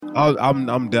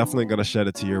I'm definitely gonna shed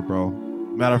a tear, bro.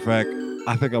 Matter of fact,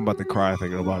 I think I'm about to cry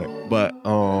thinking about it. But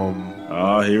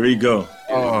Oh, here we go.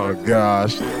 oh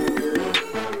gosh.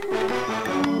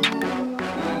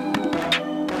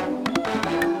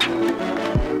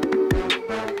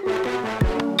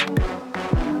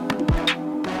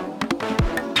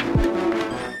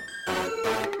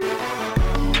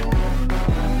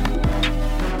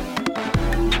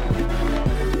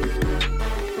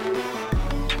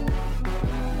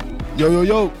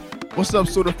 Yo. What's up,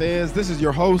 Sooner fans? This is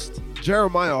your host,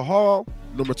 Jeremiah Hall,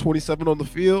 number 27 on the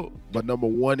field, but number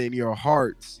 1 in your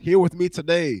hearts. Here with me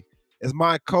today is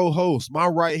my co-host, my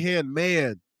right-hand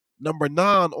man, number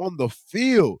 9 on the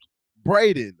field,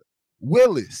 Braden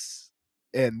Willis.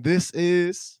 And this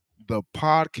is the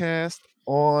podcast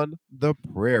on the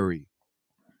prairie.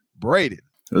 Braden.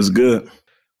 That's good.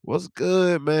 What's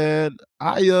good, man?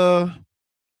 I'm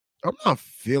not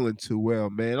feeling too well,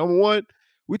 man. Number one,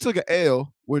 we took an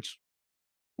L, which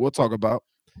we'll talk about.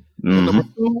 And number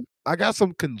two, I got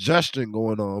some congestion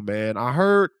going on, man. I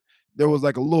heard there was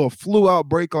like a little flu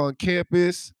outbreak on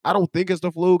campus. I don't think it's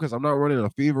the flu because I'm not running a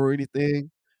fever or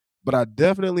anything, but I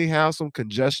definitely have some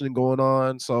congestion going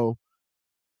on. So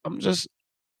I'm just,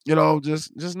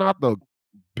 just not the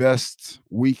best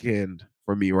weekend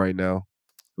for me right now.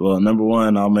 Well, number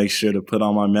one, I'll make sure to put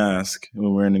on my mask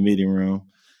when we're in the meeting room.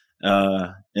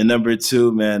 And number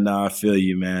two, man, I feel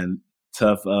you, man.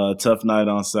 Tough night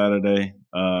on Saturday.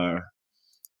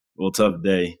 Tough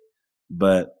day.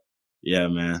 But yeah,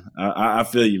 man, I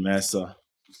feel you, man. So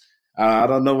I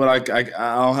don't know what I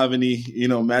don't have any,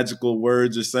 magical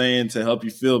words or saying to help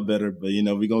you feel better, but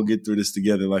we're going to get through this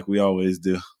together like we always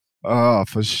do.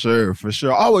 For sure.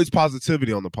 Always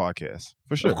positivity on the podcast.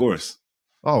 For sure. Of course.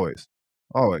 Always.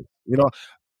 Now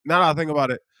that I think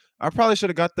about it, I probably should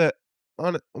have got that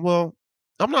on it. Well,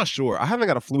 I'm not sure. I haven't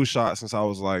got a flu shot since I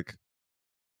was like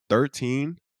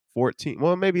 13, 14.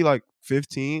 Well, maybe like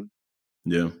 15.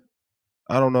 Yeah.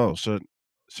 I don't know. Should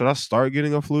I start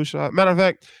getting a flu shot? Matter of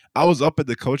fact, I was up at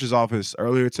the coach's office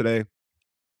earlier today,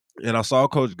 and I saw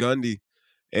Coach Gundy,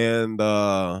 and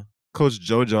Coach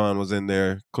Joe John was in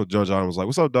there. Coach Joe John was like,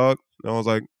 "What's up, dog?" And I was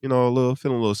like, feeling a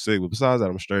little sick, but besides that,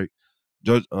 I'm straight.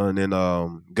 And then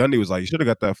Gundy was like, "You should have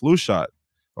got that flu shot."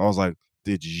 I was like,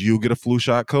 "Did you get a flu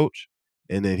shot, Coach?"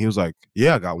 And then he was like,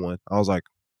 "Yeah, I got one." I was like,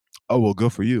 "Oh, well,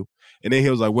 good for you." And then he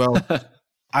was like, "Well,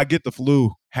 I get the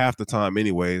flu half the time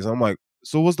anyways." I'm like,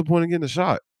 "So what's the point of getting the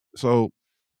shot?" So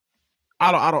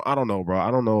I don't know, bro.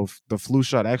 I don't know if the flu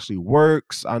shot actually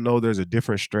works. I know there's a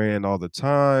different strand all the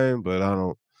time, but I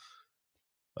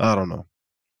don't know.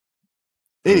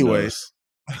 Anyways,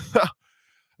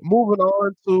 moving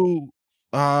on to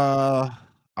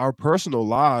our personal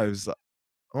lives.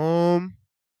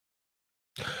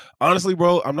 Honestly,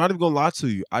 bro, I'm not even gonna lie to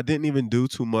you. I didn't even do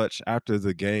too much after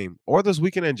the game or this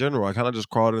weekend in general. I kind of just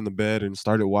crawled in the bed and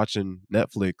started watching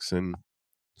Netflix and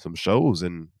some shows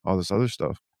and all this other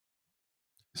stuff.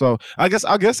 So I guess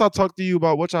I'll talk to you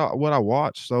about what I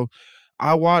watched. So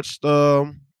I watched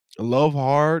Love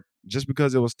Hard just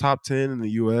because it was top 10 in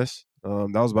the US. That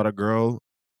was about a girl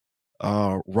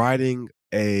writing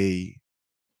a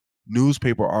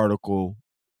newspaper article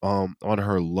on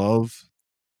her love,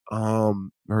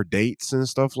 her dates and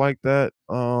stuff like that.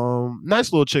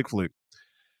 Nice little chick flick.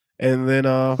 And then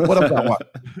what else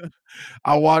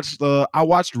I watched? I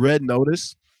watched Red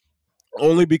Notice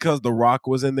only because The Rock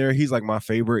was in there. He's like my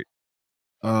favorite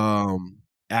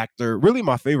actor, really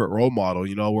my favorite role model.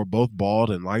 We're both bald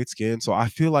and light skinned, so I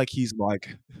feel like he's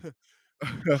like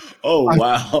oh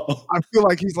wow. I feel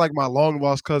like he's like my long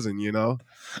lost cousin,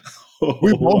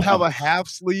 We both have a half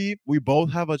sleeve, we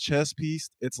both have a chest piece.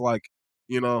 It's like,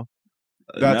 now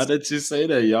that you say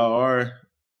that, y'all are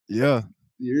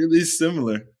really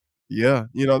similar. Yeah,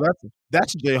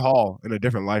 that's Jay Hall in a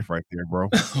different life right there, bro.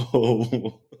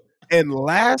 And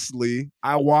lastly,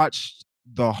 I watched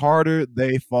The Harder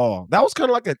They Fall. That was kind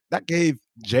of like that gave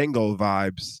Django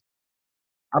vibes.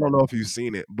 I don't know if you've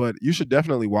seen it, but you should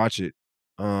definitely watch it.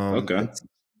 Okay.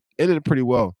 It did pretty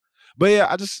well. But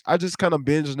yeah, I just kind of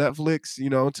binged Netflix,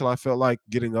 until I felt like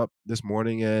getting up this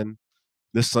morning and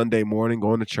this Sunday morning,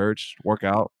 going to church, work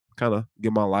out, kind of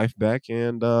get my life back.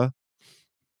 And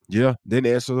yeah,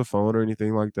 didn't answer the phone or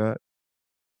anything like that.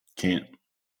 Can't.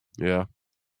 Yeah.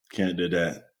 Can't do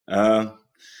that.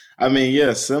 I mean,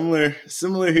 yeah, similar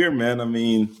here, man. I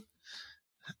mean,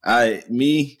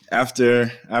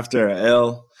 after a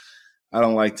L, I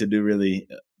don't like to do really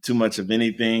too much of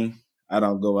anything. I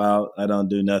don't go out. I don't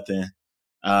do nothing.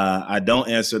 I don't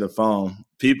answer the phone.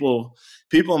 People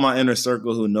in my inner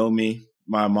circle who know me,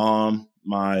 my mom,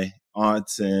 my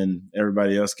aunts, and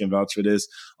everybody else can vouch for this.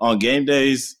 On game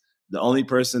days, the only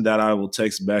person that I will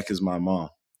text back is my mom.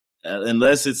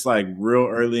 Unless it's like real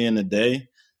early in the day,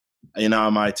 I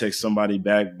might text somebody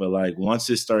back. But like once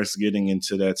it starts getting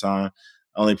into that time,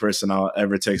 only person I'll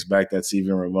ever text back that's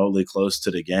even remotely close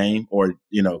to the game or,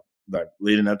 like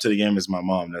leading up to the game is my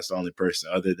mom. That's the only person.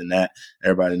 Other than that,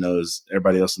 everybody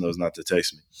else knows not to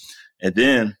text me. And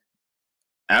then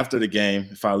after the game,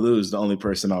 if I lose, the only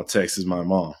person I'll text is my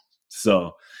mom.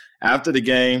 So after the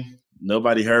game,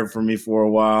 nobody heard from me for a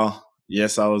while.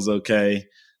 Yes, I was okay.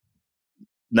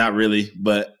 Not really,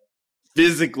 but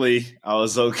physically I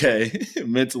was okay.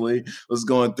 Mentally was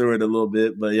going through it a little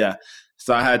bit, but yeah.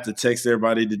 So I had to text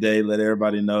everybody today, let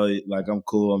everybody know like I'm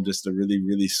cool. I'm just a really,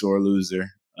 really sore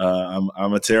loser.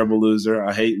 I'm a terrible loser.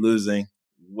 I hate losing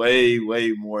way,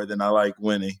 way more than I like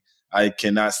winning. I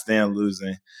cannot stand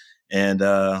losing. And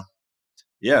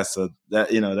yeah, so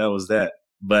that was that.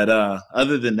 But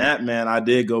other than that, man, I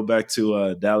did go back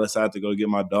to Dallas. I had to go get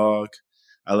my dog.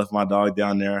 I left my dog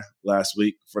down there last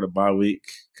week for the bye week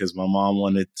because my mom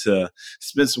wanted to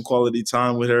spend some quality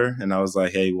time with her. And I was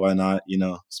like, hey, why not?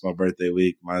 It's my birthday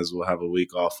week. Might as well have a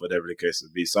week off, whatever the case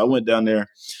would be. So I went down there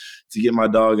to get my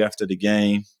dog after the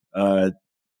game.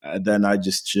 Then I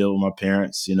just chilled with my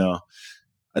parents.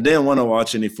 I didn't want to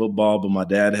watch any football, but my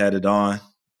dad had it on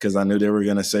because I knew they were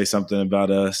going to say something about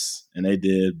us, and they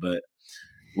did. But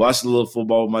watched a little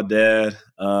football with my dad,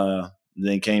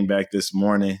 then came back this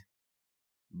morning.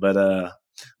 But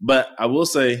I will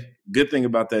say, good thing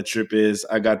about that trip is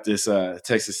I got this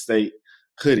Texas State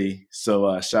hoodie.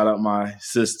 So shout out my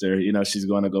sister. She's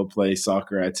going to go play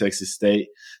soccer at Texas State.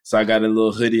 So I got a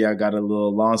little hoodie. I got a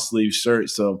little long sleeve shirt.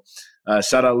 So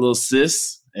shout out little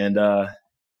sis. And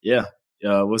yeah,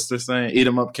 what's their saying? Eat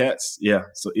 'em up, cats. Yeah,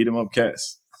 so eat 'em up,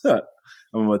 cats.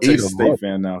 I'm a Eat Texas 'em State up.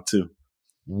 fan now too.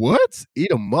 What?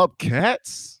 Eat 'em up,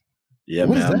 cats? Yeah,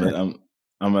 What is man. that?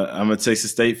 I'm a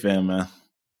Texas State fan, man.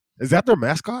 Is that their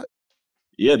mascot?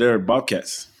 Yeah, they're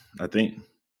Bobcats, I think. Yeah,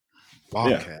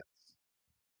 Bobcat.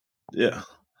 yeah.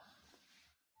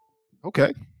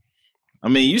 Okay. I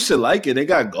mean, you should like it. They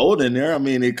got gold in there. I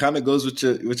mean, it kind of goes with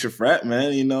your frat,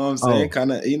 man. You know what I'm saying? Oh,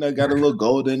 Kind of, got a little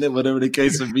gold in it, whatever the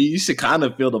case would be. You should kind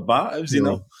of feel the vibes, you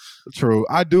know? true. True.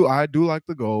 I do like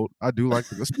the gold. I do like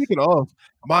the gold. Speaking of,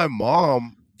 my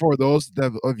mom, for those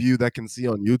of you that can see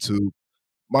on YouTube,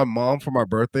 my mom for my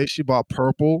birthday, she bought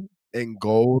purple and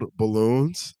gold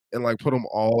balloons and like put them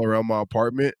all around my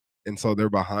apartment. And so they're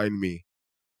behind me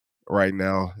right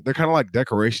now. They're kind of like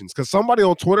decorations. Cause somebody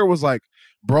on Twitter was like,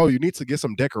 bro, you need to get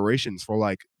some decorations for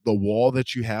like the wall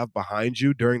that you have behind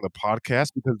you during the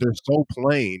podcast because they're so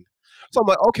plain. So I'm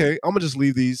like, okay, I'm gonna just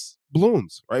leave these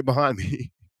balloons right behind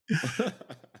me.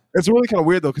 It's really kind of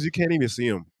weird though, because you can't even see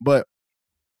them. But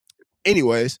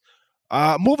anyways,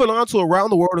 moving on to around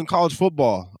the world in college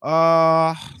football.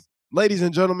 Ladies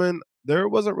and gentlemen, there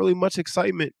wasn't really much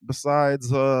excitement besides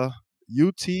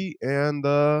UT and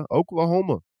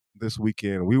Oklahoma this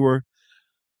weekend. We were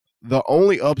the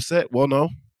only upset. Well, no,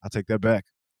 I take that back.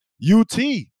 UT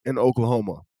and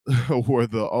Oklahoma were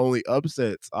the only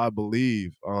upsets, I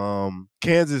believe.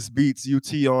 Kansas beats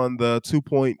UT on the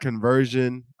 2-point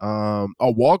conversion. A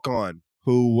walk-on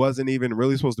who wasn't even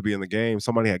really supposed to be in the game.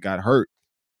 Somebody had got hurt.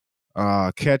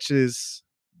 Catches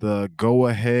the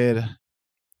go-ahead,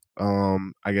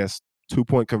 I guess,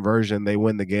 2-point conversion. They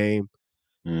win the game.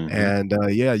 Mm-hmm. And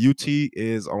yeah, UT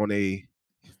is on a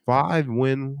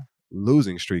 5-win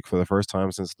losing streak for the first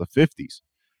time since the 50s.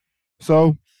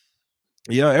 So,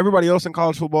 yeah, everybody else in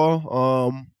college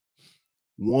football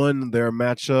won their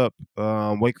matchup.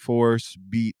 Wake Forest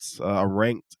beats a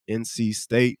ranked NC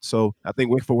State. So I think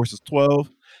Wake Forest is 12.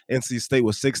 NC State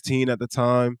was 16 at the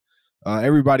time.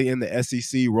 Everybody in the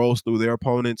SEC rolls through their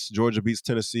opponents. Georgia beats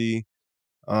Tennessee.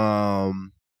 Ohio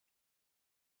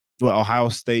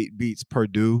State beats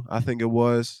Purdue, I think it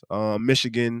was.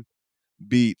 Michigan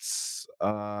beats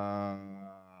Penn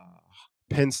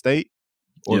State,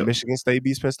 or Yep. Michigan State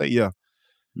beats Penn State. Yeah.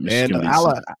 Michigan And beats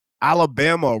them.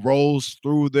 Alabama rolls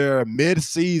through their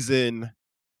midseason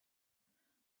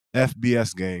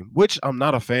FBS game, which I'm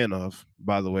not a fan of,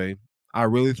 by the way. I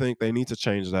really think they need to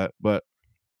change that, but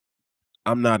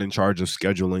I'm not in charge of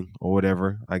scheduling or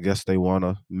whatever. I guess they want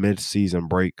a mid-season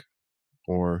break,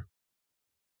 or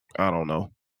I don't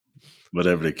know.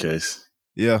 Whatever the case.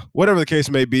 Yeah, whatever the case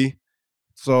may be.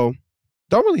 So,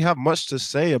 don't really have much to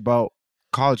say about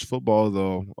college football,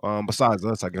 though. Besides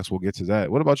us, I guess we'll get to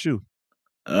that. What about you?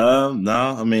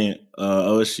 No, I mean,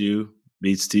 OSU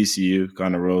beats TCU,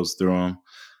 kind of rolls through them.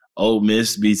 Ole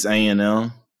Miss beats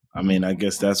A&M. I mean, I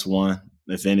guess that's one,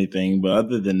 if anything. But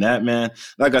other than that, man,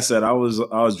 like I said, I was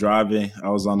driving. I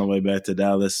was on the way back to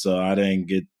Dallas, so I didn't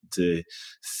get to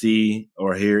see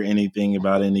or hear anything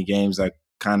about any games. I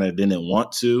kind of didn't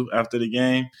want to after the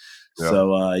game. Yeah,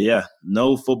 So yeah,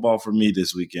 no football for me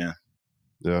this weekend.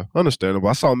 yeah, understandable.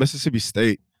 I saw Mississippi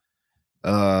State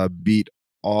beat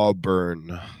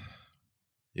Auburn.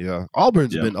 Yeah,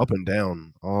 Auburn's Yeah, been up and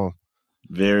down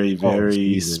very all very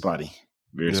season. spotty,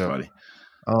 very Yeah. spotty.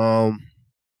 Um,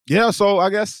 yeah, so I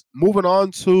guess moving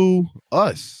on to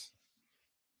us.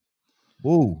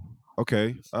 Ooh,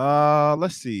 okay.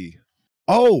 Let's see.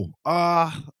 Oh,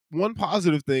 one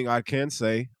positive thing I can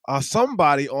say.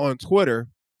 Somebody on Twitter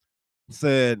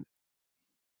said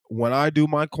when I do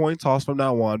my coin toss from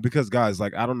now on, because guys,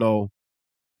 like I don't know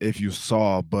if you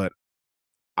saw, but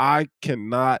I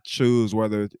cannot choose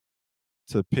whether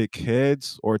to pick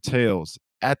heads or tails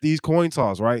at these coin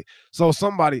toss, right? So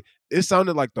somebody, it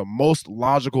sounded like the most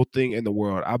logical thing in the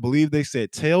world. I believe they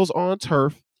said tails on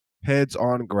turf, heads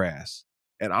on grass.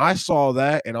 And I saw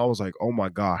that and I was like, oh my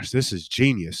gosh, this is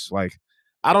genius. Like,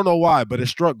 I don't know why, but it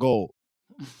struck gold.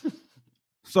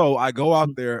 So I go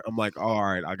out there, I'm like, all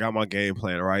right, I got my game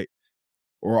plan, right?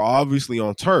 We're obviously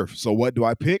on turf. So what do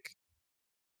I pick?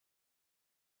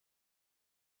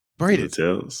 The Braided.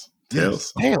 tails, Yes.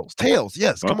 tails. Tails. Tails.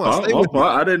 Yes. My Come on. fault, Stay my with me.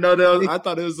 fault. I didn't know that. Stay, I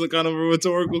thought it was a kind of a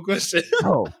rhetorical question.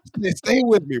 bro, stay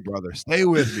with me, brother. Stay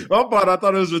with me. My fault. I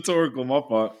thought it was rhetorical. My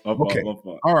fault. My fault. Okay. My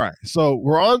fault. All right. So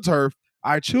we're on turf.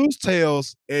 I choose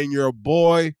tails, and your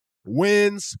boy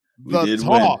wins We the did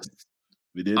win. toss.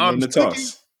 We did win I'm the sticking.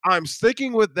 toss. I'm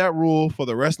sticking with that rule for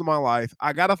the rest of my life.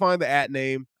 I gotta find the at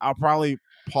name. I'll probably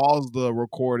pause the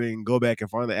recording, go back and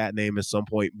find the at name at some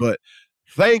point. But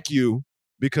thank you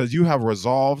because you have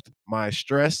resolved my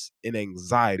stress and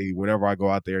anxiety whenever I go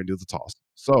out there and do the toss.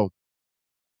 So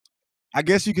I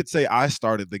guess you could say I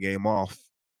started the game off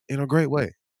in a great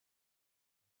way.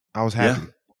 I was Yeah. happy.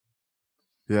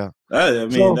 Yeah. I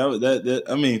mean, So that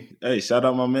I mean, hey, shout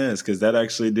out my man's because that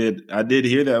actually did. I did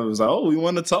hear that. I was like, oh, we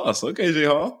won the toss. Okay, J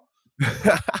Hall.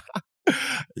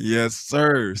 yes,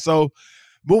 sir. So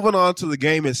moving on to the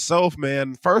game itself,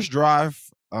 man. First drive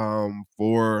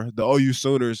for the OU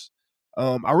Sooners.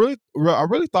 I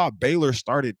really thought Baylor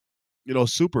started,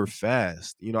 super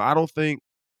fast. I don't think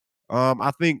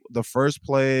I think the first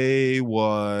play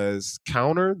was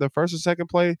counter. The first and second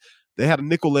play, they had a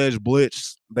nickel edge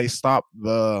blitz. They stopped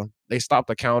the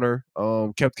counter.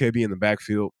 Kept KB in the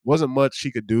backfield. Wasn't much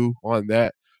he could do on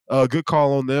that. Good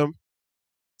call on them.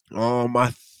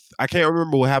 I can't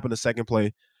remember what happened the second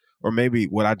play, or maybe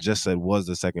what I just said was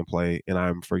the second play, and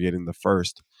I'm forgetting the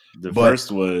first. The But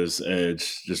first was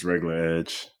edge, just regular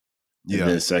edge, and yeah,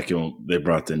 then second they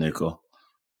brought the nickel.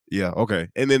 yeah, okay.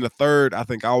 And then the third, I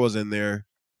think I was in there,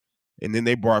 and then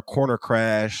they brought corner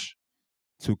crash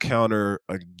to counter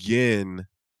again,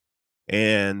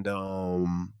 and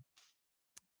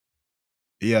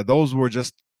yeah, those were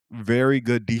just very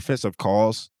good defensive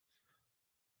calls,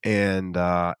 and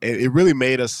it really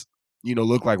made us,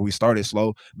 look like we started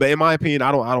slow. But in my opinion,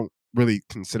 I don't really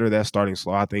consider that starting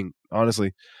slow. I think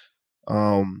honestly,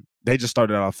 they just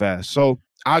started out fast. So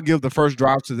I'll give the first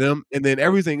drive to them, and then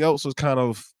everything else was kind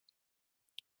of.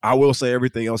 I will say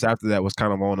everything else after that was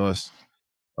kind of on us,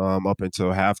 up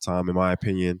until halftime, in my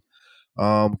opinion.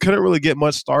 Couldn't really get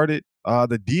much started.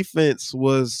 The defense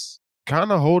was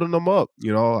kind of holding them up.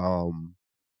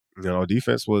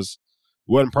 Defense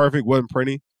wasn't perfect, wasn't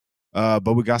pretty,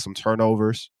 but we got some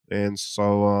turnovers. And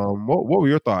so, what were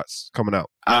your thoughts coming out?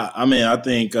 I mean, I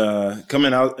think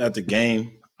coming out at the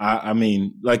game, I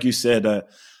mean, like you said,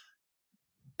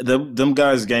 them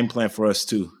guys game plan for us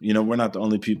too. We're not the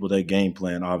only people that game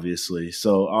plan, obviously.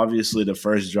 So obviously, the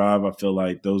first drive, I feel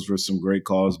like those were some great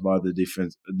calls by the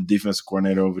defensive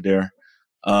coordinator over there.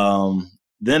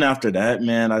 Then after that,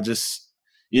 man, I just,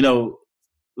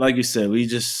 like you said, we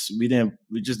just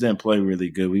didn't play really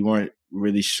good. We weren't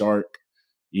really sharp,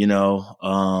 you know.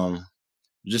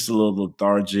 Just a little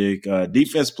lethargic.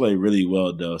 Defense played really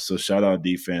well though, so shout out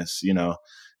defense.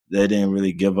 They didn't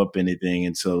really give up anything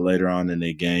until later on in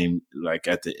the game, like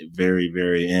at the very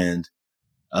very end.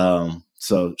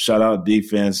 So shout out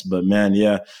defense, but man,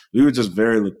 yeah, we were just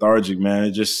very lethargic, man.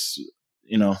 It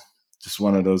you know, just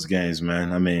one of those games,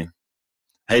 man. I mean,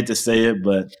 hate to say it,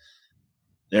 but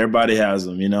everybody has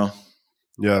them, Yeah,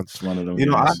 It's one of them you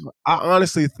know, I games. I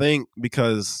honestly think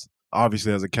because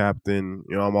obviously as a captain,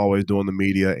 I'm always doing the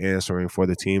media answering for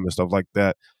the team and stuff like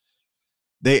that.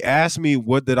 They asked me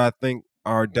what did I think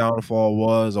our downfall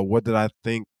was, or what did I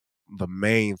think the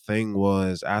main thing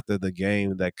was after the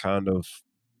game that kind of,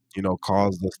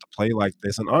 caused us to play like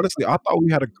this. And honestly, I thought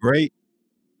we had a great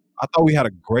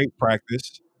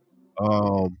practice.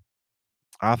 Um,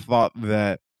 I thought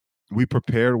that we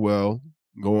prepared well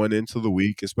going into the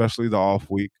week, especially the off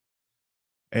week.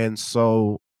 And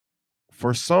so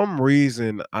for some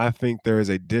reason, I think there is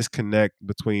a disconnect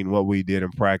between what we did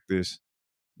in practice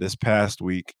this past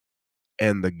week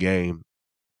and the game.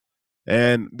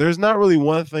 And there's not really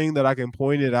one thing that I can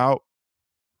point it out.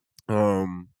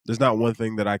 There's not one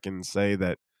thing that I can say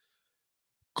that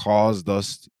caused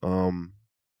us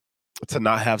to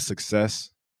not have success.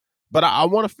 But I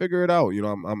want to figure it out.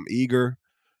 I'm eager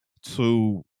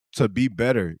to be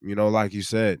better. Like you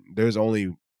said, there's only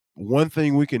one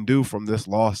thing we can do from this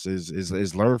loss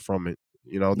is learn from it.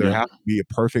 There Yep. has to be a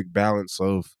perfect balance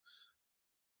of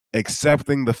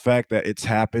accepting the fact that it's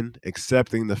happened,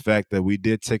 accepting the fact that we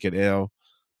did take an L,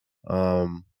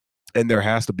 and there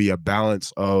has to be a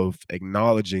balance of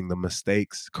acknowledging the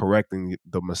mistakes, correcting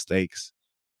the mistakes,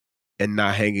 and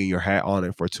not hanging your hat on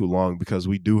it for too long because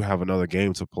we do have another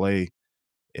game to play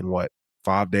in what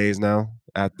 5 days now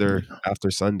after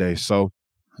Sunday. So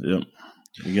Yep.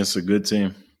 Against a good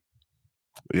team.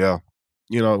 yeah,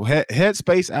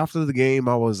 headspace after the game,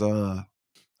 I was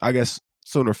I guess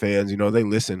Sooner fans, they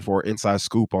listen for inside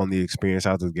scoop on the experience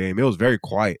after the game. It was very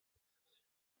quiet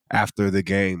after the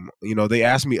game. They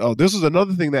asked me, oh, this is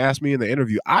another thing they asked me in the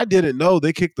interview. I didn't know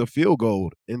they kicked the field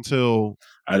goal until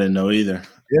I didn't know either.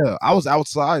 yeah, I was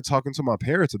outside talking to my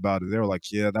parents about it. They were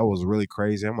like, yeah, that was really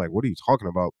crazy. I'm like, what are you talking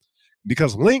about?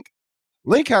 Because Link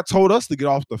had told us to get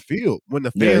off the field when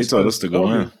the Yeah, he fans told started us to go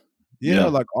storming. in. Yeah, Yeah.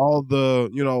 like all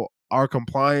the, our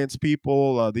compliance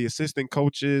people, the assistant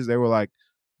coaches, they were like,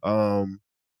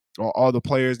 all the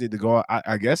players need to go out.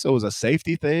 I guess it was a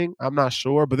safety thing. I'm not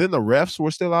sure. But then the refs were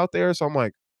still out there. So I'm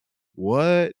like,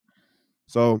 what?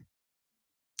 So,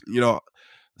 you know,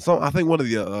 I think one of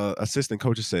the assistant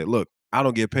coaches said, look, I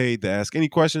don't get paid to ask any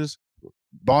questions.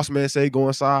 Boss man say go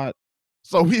inside.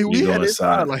 So we You go head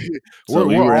inside. inside. Like So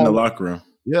we we're were in the all locker room.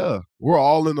 yeah, we're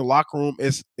all in the locker room.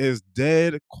 It's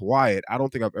dead quiet. I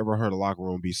don't think I've ever heard a locker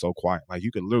room be so quiet. Like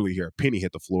you can literally hear a penny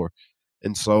hit the floor.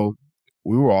 And so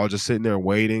we were all just sitting there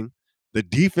waiting. The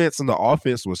defense and the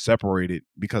offense was separated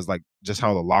because like just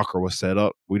how the locker was set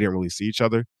up, we didn't really see each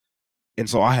other. And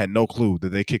so I had no clue that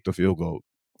they kicked the field goal.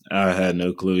 I had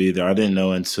no clue either. I didn't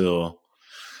know until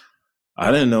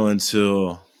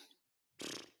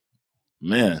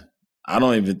man, I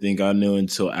don't even think I knew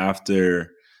until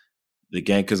after the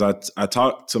game because I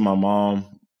talked to my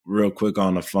mom real quick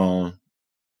on the phone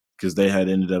because they had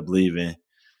ended up leaving,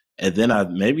 and then I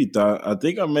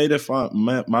think I might have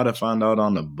found out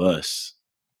on the bus,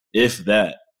 if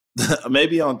that.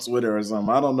 Maybe on Twitter or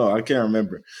something. I don't know. I can't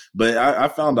remember. But I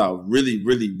found out really,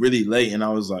 really, really late, and I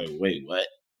was like, "Wait, what?"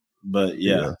 But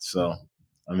yeah, Yeah. so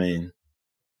I mean,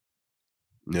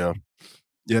 Yeah.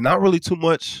 Yeah, not really too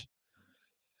much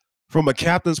from a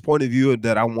captain's point of view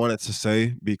that I wanted to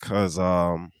say because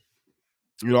I've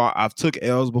took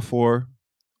L's before,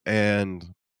 and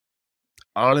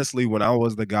honestly, when I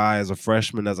was the guy as a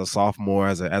freshman, as a sophomore,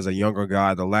 as a younger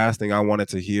guy, the last thing I wanted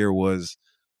to hear was,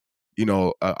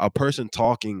 a person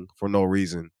talking for no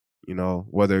reason,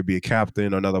 whether it be a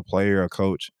captain, another player, a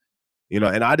coach, and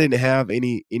I didn't have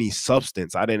any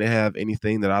substance. I didn't have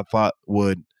anything that I thought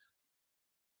would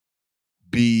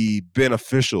be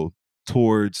beneficial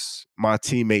towards my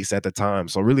teammates at the time.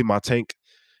 So really my tank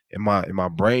in my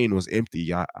brain was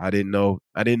empty. I didn't know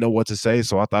what to say.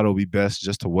 So I thought it would be best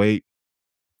just to wait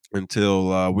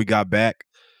until we got back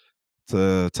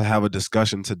to have a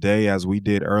discussion today as we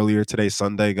did earlier. Today's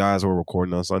Sunday, guys. We're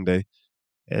recording on Sunday.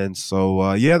 And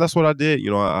so yeah, that's what I did.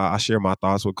 I share my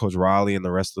thoughts with Coach Riley and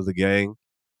the rest of the gang.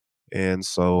 And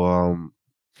so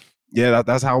yeah,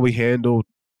 that's how we handled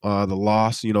the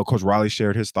loss. Coach Riley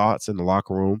shared his thoughts in the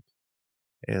locker room.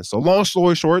 And so long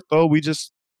story short, though, we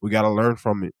got to learn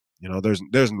from it.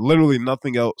 There's literally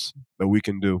nothing else that we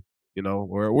can do.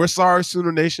 We're sorry,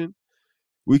 Sooner Nation.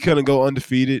 We couldn't go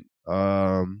undefeated.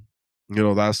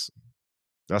 That's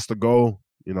the goal.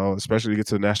 Especially to get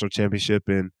to the national championship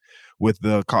and with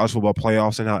the college football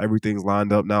playoffs and how everything's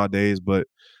lined up nowadays. But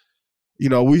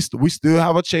we still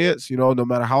have a chance. No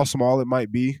matter how small it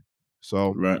might be.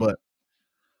 So, right. but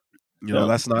Yeah,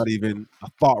 that's not even a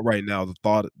thought right now.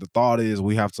 The thought is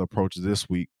we have to approach this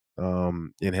week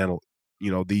and handle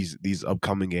these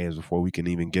upcoming games before we can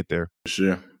even get there. for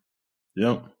sure.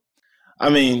 Yep. I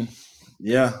mean,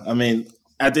 yeah. I mean,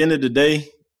 at the end of the day,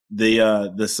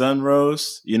 the sun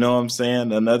rose. You know what I'm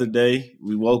saying? Another day.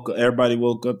 Everybody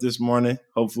woke up this morning,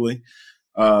 hopefully,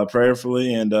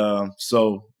 prayerfully, and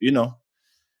so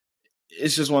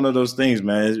it's just one of those things,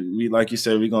 man. We like you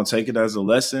said, we're gonna take it as a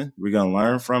lesson. We're gonna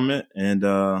learn from it, and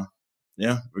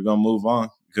yeah, we're gonna move on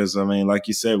because I mean, like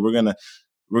you said, we're gonna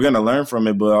learn from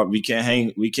it, but we can't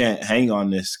hang on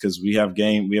this because we have a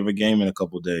game in a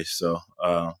couple of days. So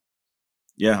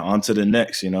yeah, on to the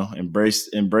next. Embrace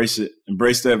it, embrace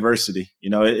the adversity.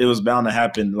 It was bound to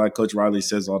happen. Like Coach Riley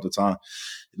says all the time,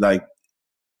 like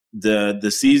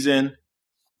the season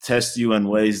tests you in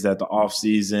ways that the off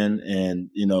season and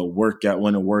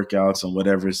winter workouts and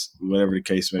whatever the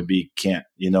case may be can't.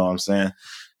 You know what I'm saying?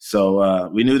 So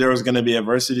we knew there was going to be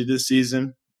adversity this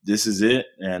season. This is it,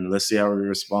 and let's see how we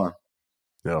respond.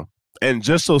 Yeah. And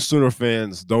just so Sooner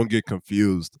fans don't get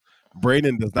confused,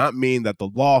 Braden does not mean that the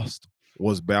loss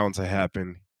was bound to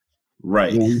happen.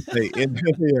 Right. When we say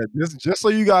just so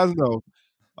you guys know.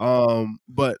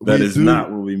 But that is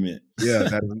not what we meant.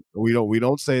 Yeah, we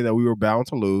don't say that we were bound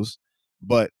to lose,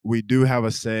 but we do have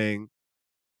a saying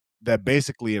that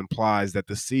basically implies that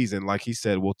the season, like he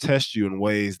said, will test you in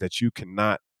ways that you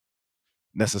cannot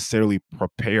necessarily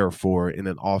prepare for in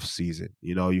an off season.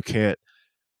 You can't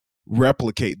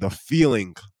replicate the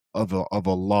feeling of a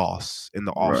loss in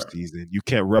the off season. You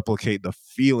can't replicate the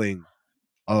feeling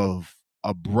of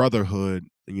a brotherhood,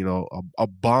 a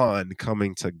bond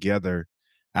coming together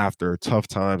after tough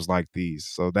times like these.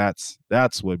 So that's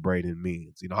what Braden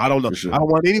means. I don't know. Sure. I don't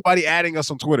want anybody adding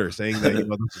us on Twitter saying that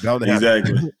this is bound to happen.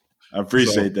 Exactly. I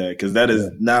appreciate that because that is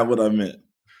not what I meant.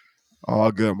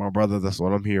 All good, my brother. That's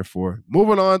what I'm here for.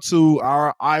 Moving on to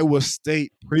our Iowa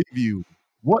State preview.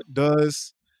 What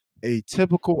does a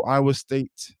typical Iowa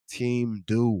State team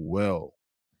do well?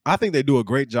 I think they do a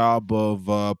great job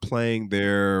of playing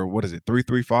their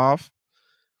 3-3-5.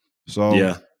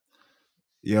 So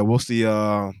we'll see.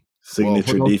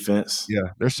 Signature defense.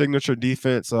 Yeah, their signature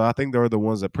defense. I think they're the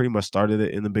ones that pretty much started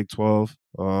it in the Big 12.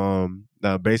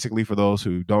 Now, basically, for those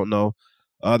who don't know,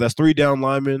 that's 3 down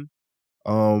linemen,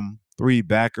 3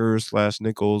 backers /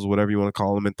 nickels, whatever you want to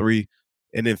call them,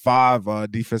 and then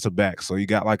 5 defensive backs. So you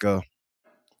got like a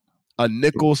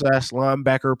nickel /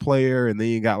 linebacker player, and then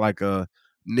you got like a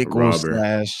nickel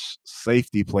 /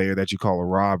 safety player that you call a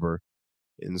robber.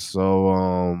 And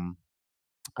so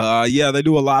they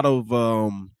do a lot of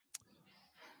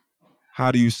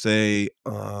how do you say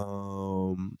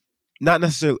not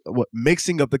necessarily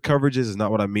mixing up the coverages is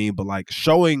not what I mean, but like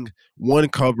showing one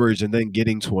coverage and then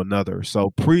getting to another.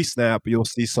 So pre-snap you'll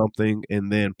see something,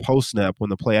 and then post-snap when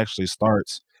the play actually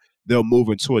starts, they'll move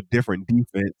into a different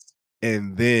defense.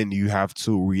 And then you have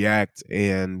to react.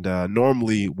 And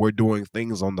normally we're doing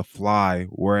things on the fly,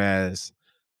 whereas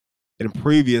in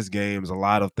previous games, a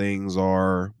lot of things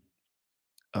are,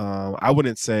 I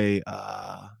wouldn't say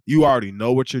you already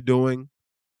know what you're doing,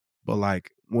 but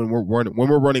like when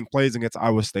we're running plays against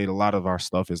Iowa State, a lot of our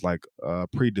stuff is like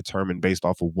predetermined based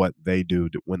off of what they do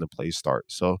when the plays start.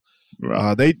 So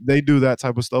they do that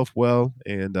type of stuff well,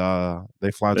 and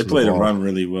they fly. They play the run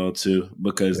really well too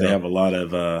because they have a lot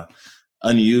of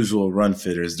unusual run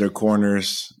fitters. Their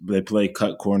corners, they play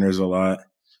cut corners a lot,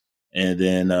 and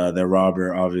then their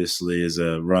robber obviously is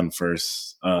a run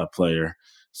first player.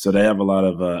 So they have a lot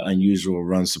of unusual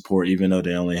run support, even though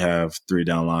they only have 3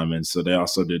 down linemen. So they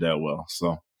also do that well.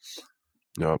 So,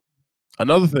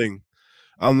 another thing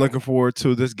I'm looking forward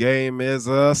to this game is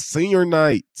senior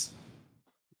night.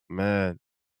 Man,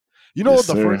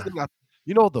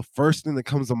 the first thing that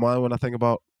comes to mind when I think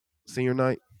about senior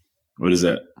night? What is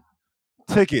that?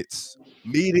 Tickets,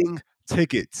 meeting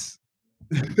tickets.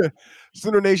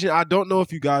 Sooner Nation, I don't know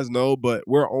if you guys know, but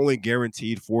we're only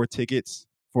guaranteed 4 tickets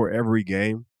for every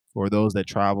game for those that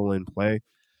travel and play.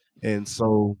 And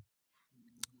so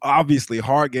obviously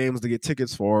hard games to get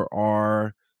tickets for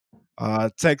are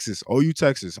Texas, OU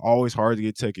Texas, always hard to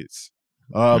get tickets.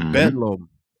 Bedlam,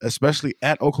 especially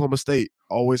at Oklahoma State,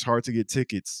 always hard to get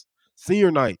tickets.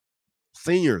 Senior night,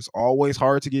 seniors, always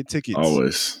hard to get tickets.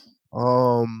 Always.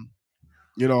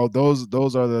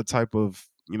 Those are the type of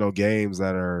games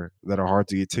that are hard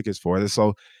to get tickets for. And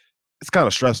so it's kind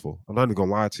of stressful. I'm not even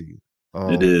gonna lie to you.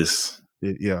 It is.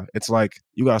 It's like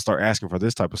you gotta start asking for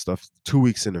this type of stuff 2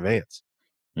 weeks in advance.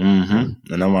 And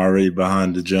I'm already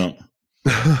behind the jump.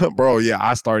 Bro, yeah,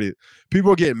 I started.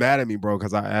 People get mad at me, bro,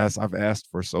 because I've asked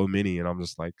for so many, and I'm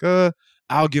just like,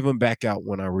 I'll give them back out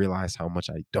when I realize how much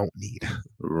I don't need.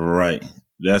 Right.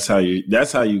 That's how you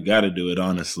got to do it,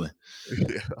 honestly.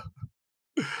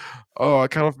 Yeah. Oh, I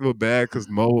kind of feel bad because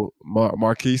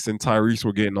Marquise and Tyrese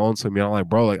were getting on to me. I'm like,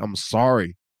 bro, like, I'm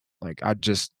sorry. Like, I'm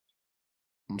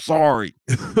sorry.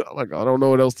 Like, I don't know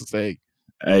what else to say.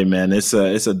 Hey man, it's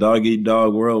a dog eat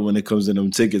dog world when it comes to them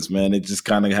tickets, man. It's just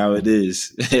kind of how it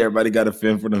is. Everybody got to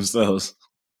fend for themselves.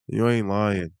 You ain't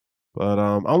lying, but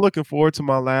I'm looking forward to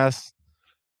my last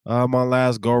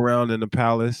go around in the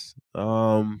Palace.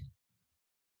 Yeah,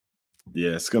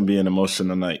 it's gonna be an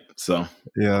emotional night. So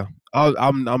yeah,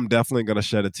 I'm definitely gonna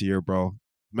shed a tear, bro.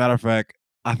 Matter of fact,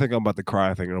 I think I'm about to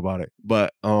cry thinking about it.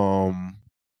 But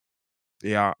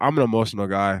Yeah, I'm an emotional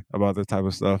guy about this type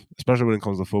of stuff, especially when it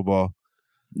comes to football.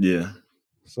 Yeah.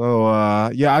 So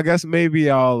yeah, I guess maybe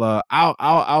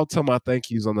I'll tell my thank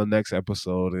yous on the next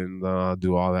episode and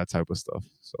do all that type of stuff.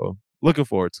 So looking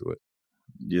forward to it.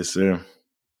 Yes, sir.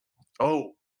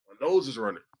 Oh, my nose is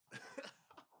running.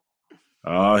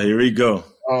 Oh, here we go.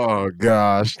 Oh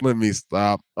gosh, let me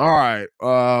stop. All right.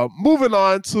 Moving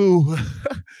on to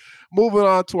moving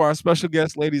on to our special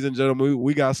guest, ladies and gentlemen.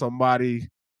 We got somebody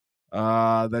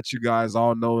that you guys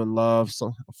all know and love.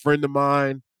 So a friend of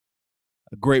mine,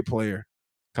 a great player.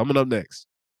 Coming up next.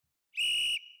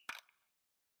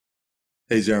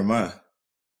 Hey, Jeremiah,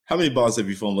 how many balls have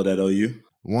you fumbled at OU?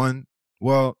 One,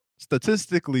 well,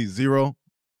 statistically 0.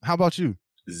 How about you?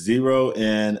 0,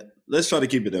 and let's try to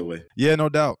keep it that way. Yeah, no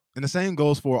doubt. And the same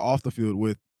goes for off the field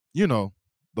with,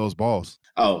 those balls.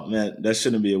 Oh, man, that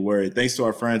shouldn't be a worry. Thanks to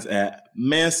our friends at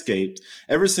Manscaped.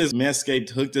 Ever since Manscaped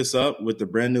hooked us up with the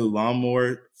brand new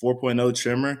Lawnmower 4.0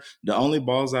 trimmer, the only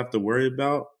balls I have to worry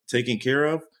about taking care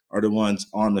of are the ones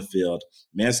on the field.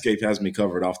 Manscaped has me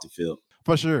covered off the field.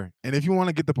 For sure. And if you want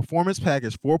to get the Performance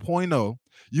Package 4.0,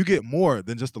 you get more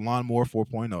than just the Lawnmower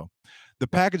 4.0. The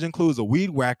package includes a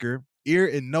weed whacker, ear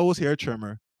and nose hair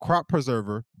trimmer, crop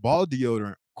preserver, ball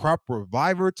deodorant, crop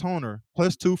reviver toner,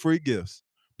 plus 2 free gifts.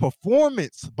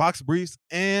 Performance box briefs,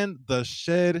 and the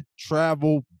Shed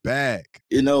Travel Bag.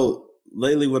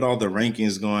 Lately with all the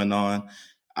rankings going on,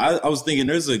 I was thinking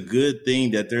there's a good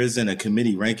thing that there isn't a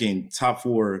committee ranking top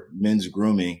 4 men's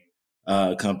grooming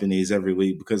companies every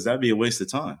week, because that'd be a waste of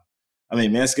time. I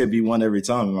mean, Manscaped be one every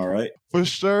time, am I right? For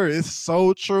sure. It's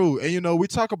so true. And we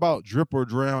talk about drip or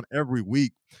drown every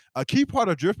week. A key part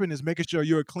of dripping is making sure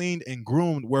you're cleaned and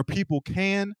groomed where people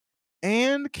can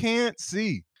and can't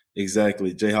see.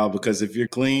 Exactly, J-Hall, because if you're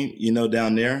clean,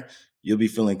 down there, you'll be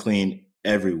feeling clean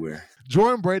everywhere.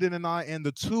 Jordan Braden and I and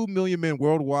the 2 million men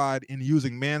worldwide in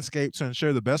using Manscaped to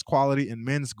ensure the best quality in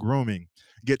men's grooming.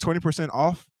 Get 20%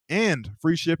 off and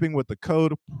free shipping with the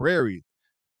code PRAIRIE.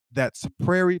 That's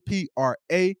Prairie,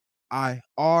 PRAIRIE at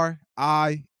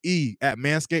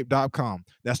manscaped.com.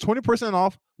 That's 20%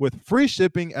 off with free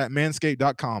shipping at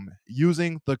manscaped.com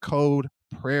using the code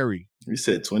PRAIRIE. You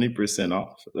said 20%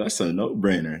 off. That's a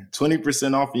no-brainer.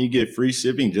 20% off and you get free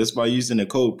shipping just by using the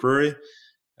code PRAIRIE.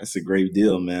 That's a great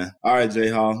deal, man. All right, J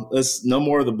Hall. No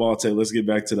more of the ball talk. Let's get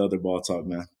back to the other ball talk,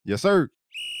 man. Yes, sir.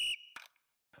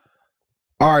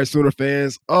 All right, Sooner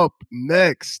fans. Up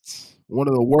next, one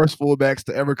of the worst fullbacks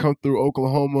to ever come through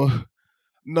Oklahoma,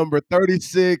 number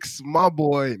 36, my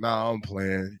boy. Nah, I'm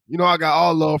playing. I got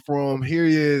all love for him. Here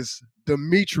he is,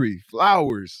 Dimitri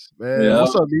Flowers. Man, Yeah.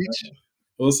 what's up, Meech?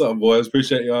 What's up, boys?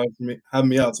 Appreciate y'all having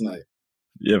me out tonight.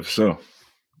 Yeah, for sure.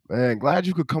 Man, glad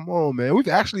you could come on, man. We've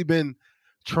actually been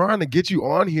trying to get you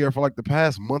on here for like the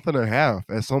past month and a half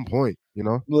at some point,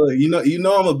 Look,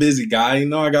 I'm a busy guy.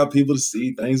 I got people to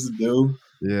see, things to do.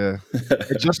 Yeah.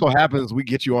 It just so happens we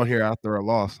get you on here after a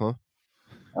loss, huh?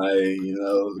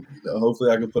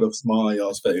 Hopefully I can put a smile on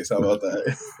y'all's face. How about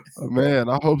that? Man,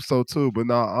 I hope so too. But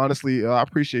no, honestly, I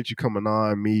appreciate you coming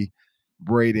on, me,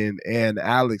 Braden, and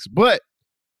Alex. But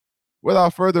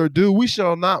without further ado, we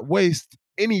shall not waste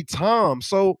any time.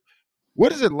 So,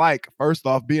 what is it like, first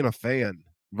off, being a fan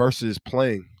versus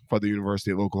playing for the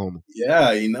University of Oklahoma? Yeah,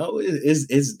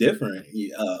 it's different.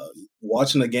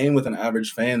 Watching a game with an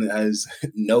average fan that has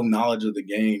no knowledge of the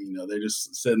game, they're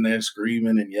just sitting there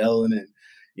screaming and yelling, and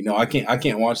I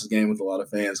can't watch this game with a lot of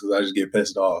fans because I just get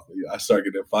pissed off. I start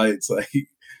getting fights like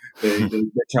they're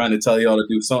trying to tell y'all to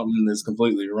do something that's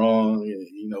completely wrong.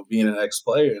 Being an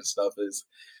ex-player and stuff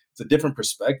it's a different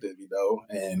perspective,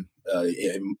 and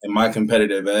in my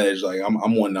competitive edge, like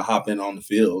I'm wanting to hop in on the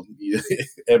field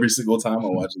every single time I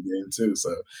watch a game too.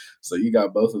 So you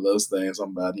got both of those things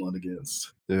I'm battling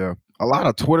against. Yeah. A lot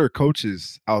of Twitter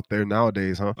coaches out there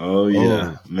nowadays, huh? Oh,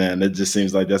 yeah. Man, it just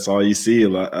seems like that's all you see a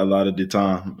lot of the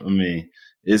time. I mean,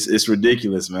 it's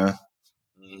ridiculous, man.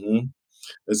 Mm-hmm.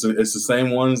 It's the same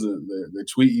ones that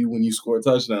tweet you when you score a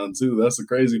touchdown too. That's the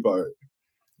crazy part.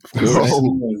 Of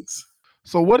course.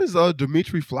 So what is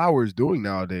Dimitri Flowers doing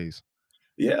nowadays?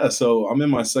 Yeah, so I'm in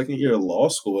my second year of law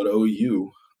school at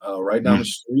OU, right down the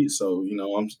street. So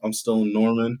I'm still in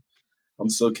Norman. I'm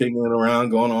still kicking it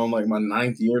around, going on like my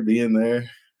 9th year being there.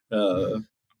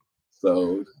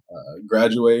 So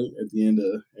graduate at the end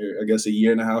of, I guess, a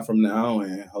year and a half from now,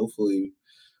 and hopefully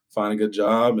find a good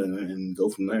job and go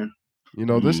from there.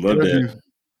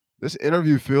 This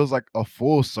interview feels like a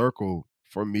full circle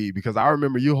for me because I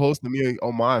remember you hosting me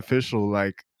on my official,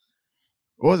 like,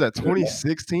 what was that,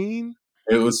 2016?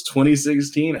 It was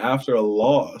 2016 after a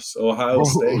loss, Ohio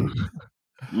State.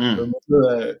 Remember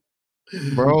that?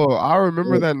 Bro, I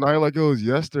remember that night like it was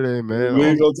yesterday, man. We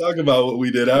ain't gonna talk about what we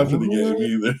did after the What? game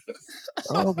either.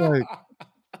 I was like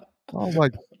I was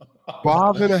like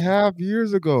 5.5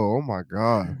 years ago. Oh my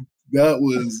god. That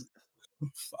was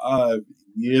 5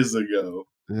 years ago.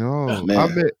 Yo, I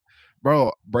Man, met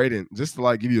bro, Braden, just to,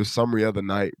 like, give you a summary of the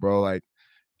night, bro, like,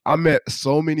 I met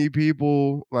so many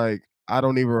people, like, I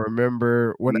don't even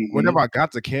remember. Whenever Mhm. I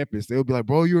got to campus, they would be like,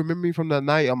 "Bro, you remember me from that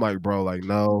night?" I'm like, "Bro, like,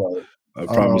 no." But I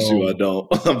promise you I Um,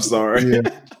 don't. I'm sorry. yeah.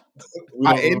 we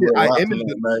don't remember a I lot from ended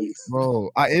that the night. bro,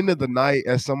 I ended the night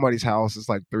at somebody's house. It's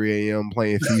like 3 a.m.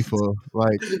 playing FIFA.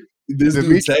 Like, This dude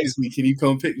Dimitri texts me, "Can you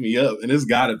come pick me up?" And it's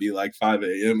gotta be like 5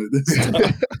 a.m. at this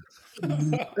time.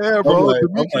 Yeah, bro,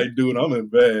 I'm like, dude, I'm in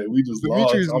bed. We just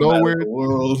lost. Dimitri's I'm mad at nowhere. the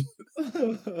world.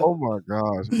 Oh my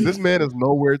gosh. This man is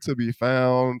nowhere to be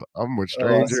found. I'm with Oh, I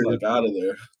strangers. snuck out of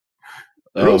there. It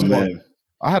Oh was fun. man.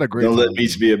 I had a great Don't let time,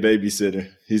 Beach man. be a babysitter.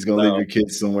 He's gonna leave No, your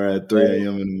kids somewhere at 3 no,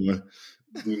 a.m. in the morning.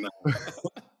 do not.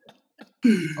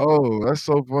 Oh, that's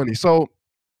so funny. So,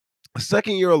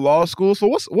 second year of law school. So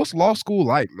what's law school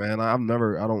like, man? I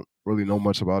don't really know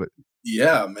much about it.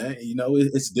 Yeah, man.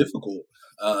 It's difficult.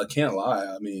 Can't lie.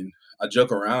 I mean, I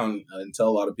joke around and tell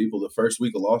a lot of people the first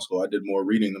week of law school, I did more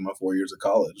reading than my 4 years of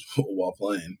college while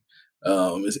playing.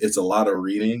 It's a lot of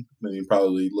reading. I mean,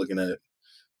 probably looking at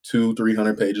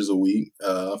 300 pages a week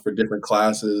for different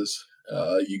classes.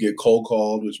 You get cold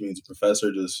called, which means a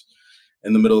professor just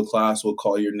in the middle of class will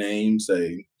call your name,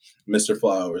 say, Mr.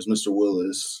 Flowers, Mr.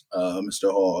 Willis,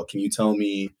 Mr. Hall. Can you tell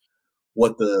me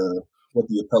what the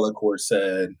appellate court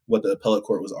said, what the appellate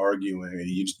court was arguing? And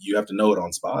you have to know it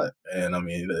on spot. And I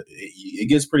mean, it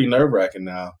gets pretty nerve wracking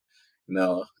now. You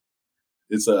know,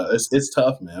 it's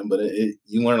tough, man, but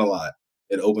you learn a lot.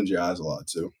 It opens your eyes a lot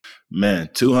too. Man,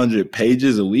 200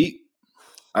 pages a week?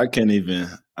 I can't even.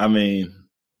 I mean,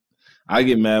 I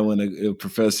get mad when a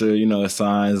professor,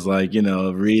 assigns like,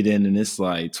 reading and it's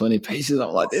like 20 pages. I'm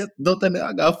like, don't think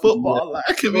I got Yeah. football. Like,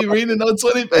 I could be reading those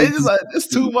 20 pages. Like, it's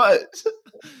too much.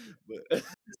 but,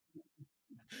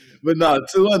 but no,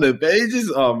 200 pages?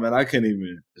 Oh man, I can't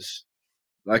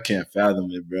fathom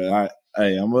it, bro.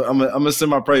 I'm gonna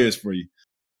send my prayers for you.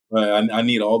 Right, I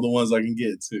need all the ones I can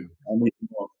get too. I need them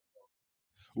all.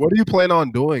 What do you plan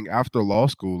on doing after law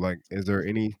school? Like, is there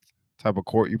any type of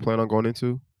court you plan on going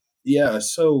into? Yeah,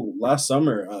 so last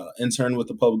summer, interned with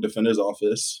the public defender's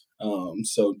office.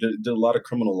 So did a lot of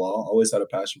criminal law. Always had a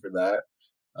passion for that.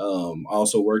 I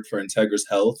also worked for Integris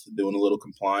Health, doing a little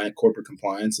corporate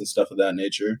compliance and stuff of that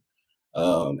nature.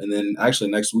 And then actually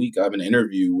next week, I have an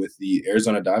interview with the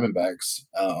Arizona Diamondbacks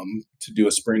to do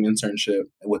a spring internship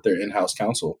with their in-house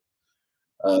counsel.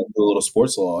 Do a little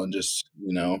sports law and just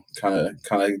kind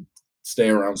of stay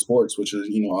around sports, which is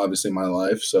obviously my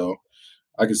life. So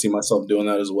I can see myself doing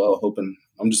that as well.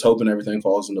 I'm just hoping everything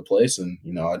falls into place, and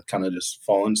I'd kind of just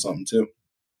fall into something too.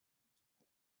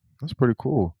 That's pretty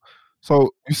cool.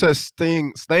 So you said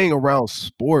staying around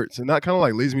sports, and that kind of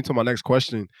like leads me to my next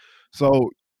question.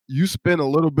 So you spent a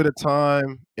little bit of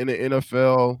time in the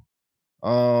NFL.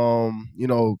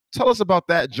 Tell us about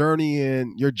that journey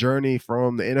and your journey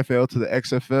from the NFL to the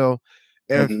XFL.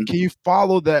 If Mhm. can you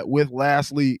follow that with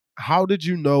lastly, how did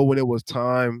you know when it was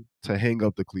time to hang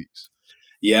up the cleats?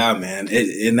 Yeah, man,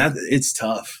 it's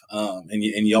tough.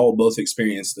 And y'all both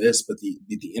experienced this, but the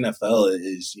NFL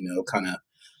is kind of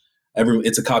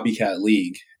it's a copycat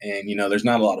league, and there's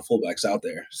not a lot of fullbacks out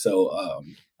there. So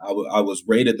I was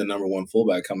rated the number one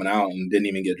fullback coming out and didn't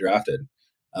even get drafted.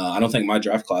 I don't think my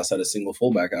draft class had a single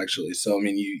fullback actually. So I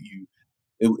mean,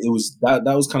 it was that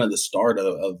was kind of the start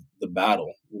of the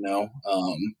battle,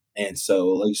 And so,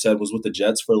 like you said, was with the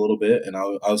Jets for a little bit, and I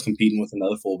was competing with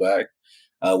another fullback.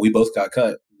 We both got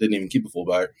cut, didn't even keep a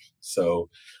fullback. So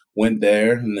went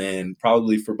there, and then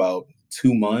probably for about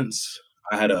 2 months,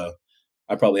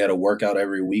 I probably had a workout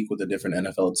every week with a different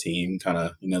NFL team, kind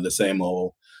of the same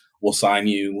old. We'll sign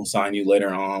you later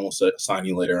on. Sign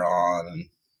you later on, and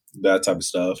that type of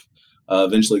stuff.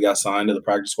 Eventually got signed to the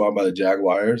practice squad by the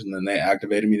Jaguars, and then they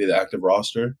activated me to the active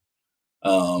roster.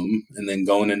 And then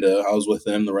I was with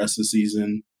them the rest of the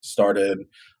season, started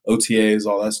OTAs,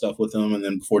 all that stuff with them. And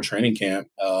then before training camp,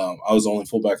 I was the only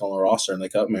fullback on the roster, and they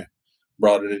cut me.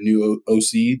 Brought in a new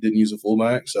OC, didn't use a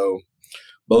fullback. So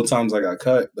both times I got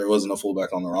cut, there wasn't a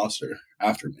fullback on the roster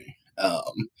after me.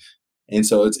 And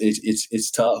so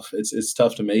it's tough. It's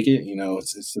tough to make it.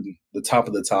 It's the top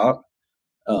of the top.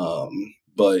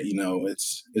 But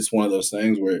it's one of those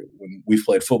things where when we've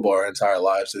played football our entire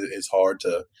lives, it's hard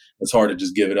to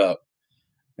just give it up.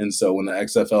 And so when the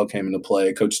XFL came into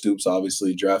play, Coach Stoops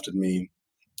obviously drafted me,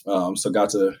 so got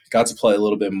to play a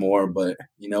little bit more. But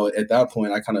at that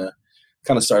point, I kind of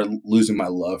kind of started losing my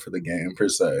love for the game per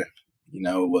se.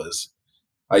 It was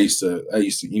I used to,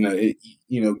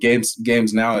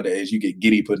 games nowadays, you get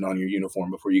giddy putting on your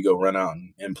uniform before you go run out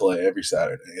and play every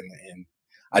Saturday. And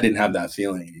I didn't have that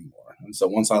feeling anymore. And so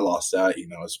once I lost that,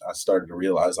 I started to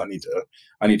realize I need to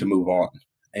move on.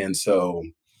 And so,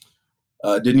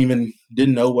 didn't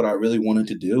know what I really wanted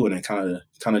to do. And it kind of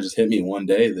just hit me one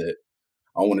day that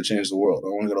I want to change the world. I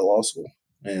want to go to law school.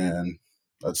 And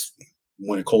that's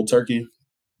went cold turkey,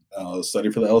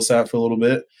 studied for the LSAT for a little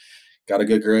bit, got a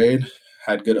good grade,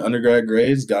 had good undergrad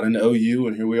grades, got into OU,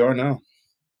 and here we are now.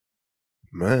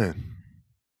 Man.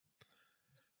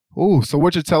 Oh, so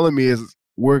what you're telling me is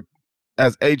we're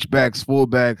as H-backs,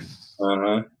 fullbacks,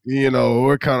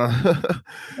 we're kind of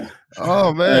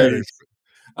oh man.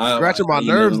 Hey, scratching my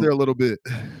nerves there a little bit.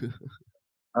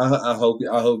 I hope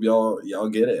y'all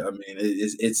get it. I mean,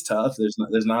 it's tough.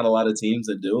 There's not a lot of teams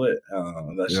that do it.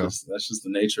 That's just the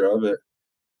nature of it.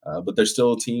 But there's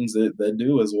still teams that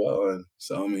do as well. And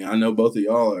so, I mean, I know both of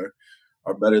y'all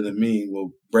are better than me.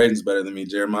 Well, Braden's better than me.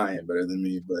 Jeremiah ain't better than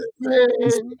me. But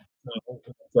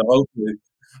so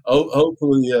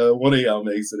hopefully one of y'all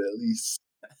makes it at least.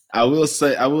 I will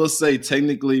say,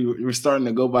 technically, we're starting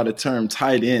to go by the term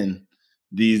tight end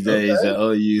these days at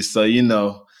OU. So,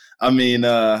 I mean,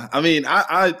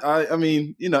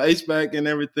 H-back and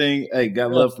everything. Hey,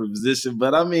 got love for position,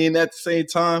 but I mean, at the same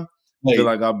time, I feel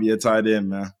like I'll be a tight end,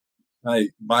 man.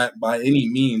 Like by any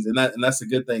means, and that's a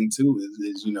good thing too.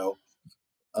 Is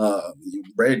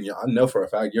Braden, I know for a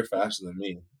fact you're faster than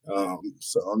me.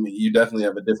 So I mean, you definitely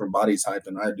have a different body type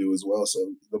than I do as well. So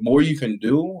the more you can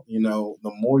do,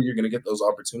 the more you're going to get those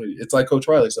opportunities. It's like Coach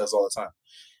Riley says all the time.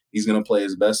 He's going to play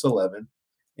his best 11.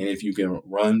 And if you can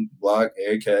run, block,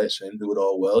 and catch, and do it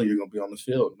all well, you're going to be on the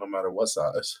field no matter what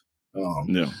size.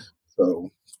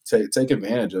 So take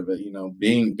advantage of it.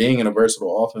 Being in a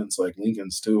versatile offense like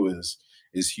Lincoln's too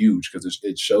is huge because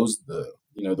it shows the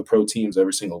pro teams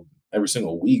every single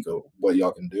week of what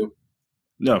y'all can do.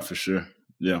 No, for sure.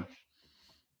 Yeah.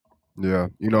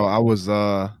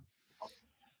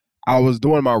 I was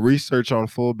doing my research on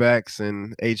fullbacks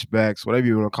and H-backs, whatever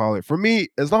you want to call it. For me,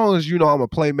 as long as I'm a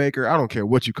playmaker, I don't care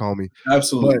what you call me.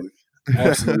 Absolutely.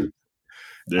 Absolutely.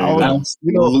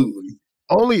 Absolutely.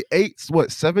 Only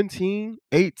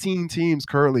 18 teams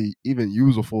currently even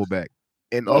use a fullback.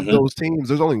 And of those teams,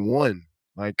 there's only one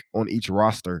on each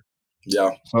roster.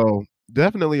 Yeah. So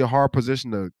definitely a hard position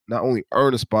to not only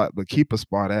earn a spot, but keep a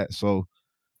spot at. So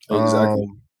exactly.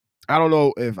 I don't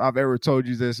know if I've ever told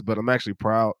you this, but I'm actually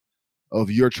proud of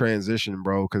your transition,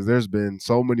 bro, because there's been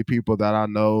so many people that I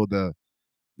know that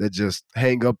just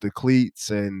hang up the cleats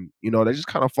and, they just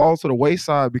kind of fall to the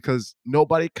wayside because you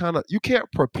can't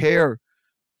prepare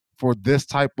for this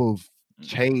type of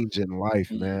change in life,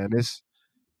 man.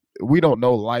 We don't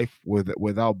know life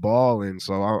without ball. And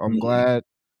so I'm glad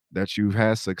that you've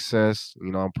had success.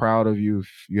 I'm proud of you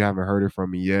if you haven't heard it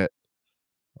from me yet.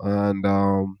 And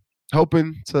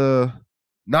hoping to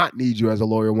not need you as a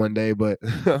lawyer one day, but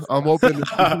I'm hoping.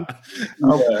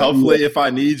 Hopefully, if I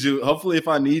need you,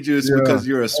 it's because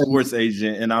you're a sports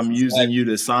agent and I'm using you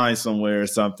to sign somewhere or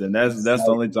something. That's the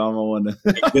only time I want to.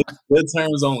 Good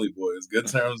terms only, boys. Good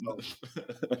terms only.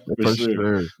 For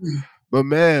sure. But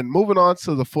man, moving on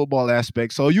to the football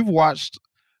aspect. So you've watched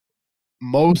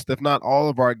most, if not all,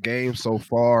 of our games so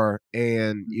far,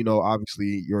 and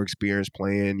obviously your experience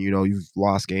playing. You've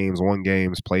lost games, won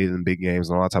games, played in big games,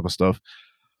 and all that type of stuff.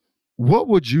 What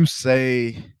would you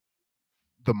say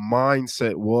the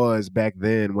mindset was back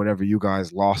then whenever you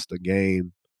guys lost a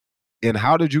game, and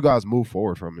how did you guys move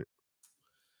forward from it?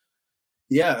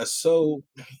 Yeah, so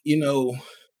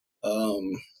my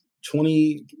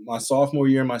sophomore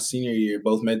year and my senior year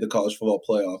both made the college football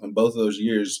playoff, and both of those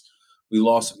years we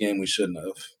lost a game we shouldn't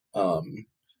have.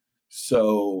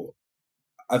 So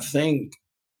I think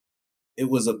it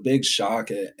was a big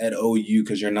shock at OU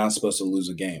because you're not supposed to lose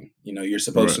a game. You're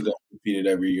supposed to go undefeated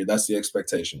every year. That's the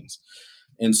expectations.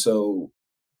 And so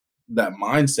that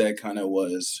mindset kind of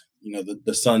was,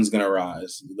 the sun's going to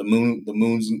rise, the moon's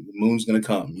going to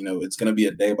come, it's going to be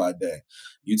a day by day.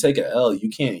 You take an L, you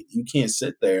can't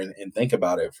sit there and think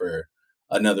about it for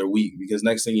another week, because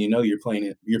next thing you know, you're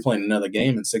playing another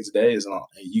game in 6 days, and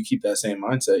you keep that same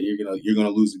mindset, you're going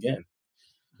to lose again.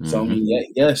 So I mean,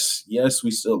 yes, we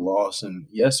still lost, and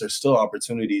yes, there's still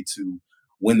opportunity to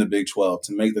win the Big 12,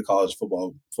 to make the college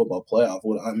football playoff.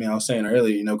 I was saying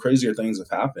earlier, crazier things have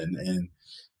happened, and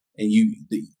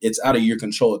it's out of your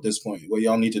control at this point. What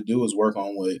y'all need to do is work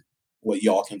on what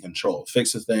y'all can control,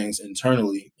 fix the things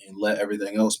internally, and let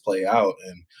everything else play out.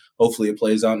 And hopefully, it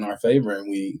plays out in our favor, and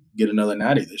we get another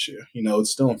natty this year.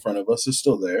 It's still in front of us. It's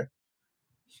still there.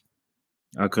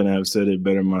 I couldn't have said it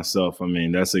better myself. I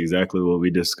mean, that's exactly what we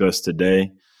discussed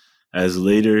today as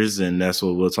leaders, and that's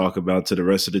what we'll talk about to the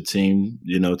rest of the team,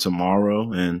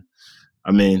 tomorrow. And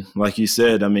I mean, like you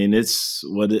said, I mean, it's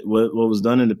what was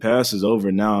done in the past is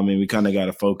over now. I mean, we kind of got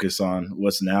to focus on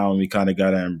what's now, and we kind of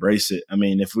got to embrace it. I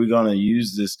mean, if we're going to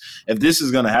use this, if this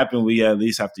is going to happen, we at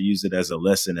least have to use it as a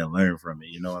lesson and learn from it.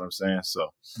 You know what I'm saying? So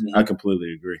I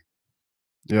completely agree.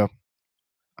 Yeah.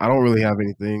 I don't really have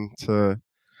anything to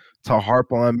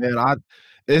harp on, man.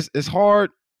 It's hard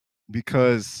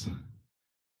because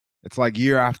it's like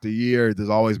year after year, there's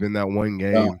always been that one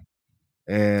game.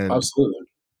 And Absolutely.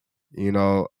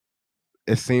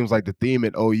 It seems like the theme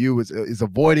at OU is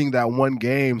avoiding that one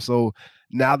game. So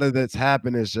now that that's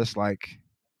happened, it's just like,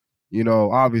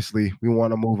 obviously we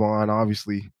want to move on.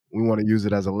 Obviously, we want to use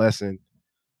it as a lesson.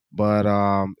 But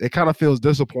it kind of feels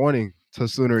disappointing to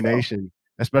Sooner Nation,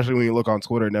 especially when you look on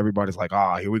Twitter and everybody's like,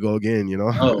 here we go again,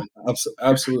 Oh,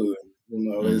 absolutely.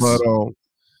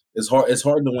 It's hard. It's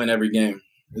hard to win every game.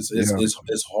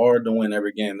 It's hard to win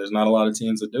every game. There's not a lot of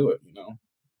teams that do it.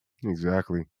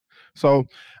 Exactly. So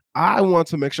I want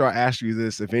to make sure I ask you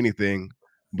this, if anything,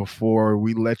 before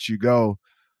we let you go.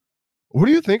 What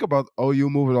do you think about OU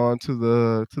moving on to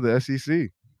the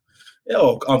SEC?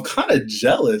 Yo, I'm kind of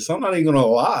jealous. I'm not even gonna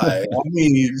lie. I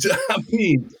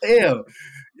mean, damn.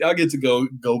 Y'all get to go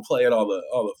play at all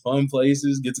the fun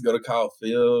places. Get to go to Kyle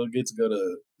Field. Get to go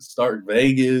to Stark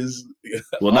Vegas.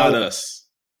 Well, not us.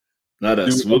 Not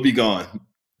us. We'll be gone.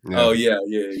 Yeah. Oh yeah.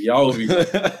 Y'all will be gone.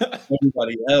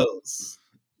 Everybody else.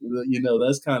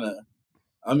 That's kind of.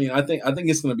 I mean, I think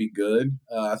it's going to be good.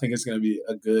 I think it's going to be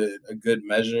a good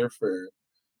measure for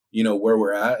where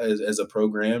we're at as a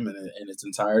program in its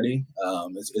entirety.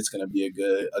 It's going to be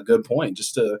a good point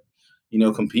just to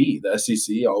compete. The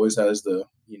SEC always has the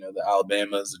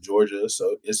Alabamas, the Georgia,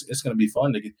 so it's going to be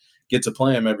fun to get to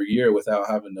play them every year without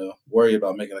having to worry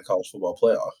about making a college football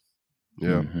playoff.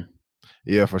 Yeah. Mm-hmm.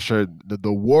 Yeah, for sure.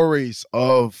 The worries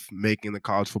of making the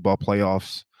college football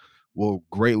playoffs will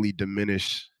greatly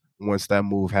diminish once that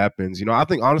move happens. I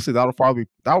think honestly that'll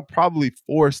probably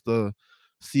force the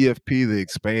CFP to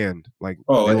expand. Like,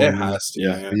 it has to.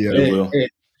 Yeah, it will.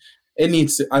 It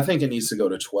needs to. I think it needs to go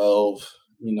to 12.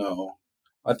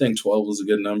 I think 12 is a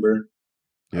good number.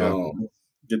 Yeah.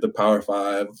 Get the Power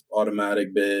 5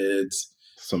 automatic bids.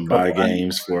 Some bye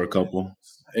games for a couple.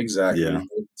 Exactly. Yeah.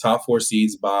 Top 4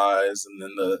 seeds buys, and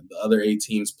then the other 8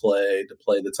 teams play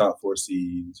the top 4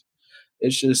 seeds.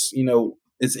 It's just,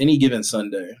 it's any given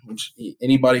Sunday, which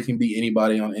anybody can beat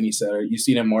anybody on any Saturday. You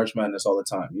see it in March Madness all the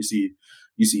time. You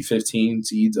see 15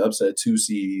 seeds upset 2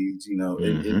 seeds.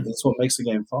 It's what makes the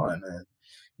game fun. And,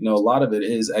 a lot of it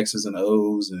is X's and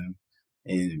O's and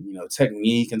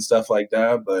technique and stuff like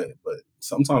that. But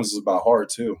sometimes it's about heart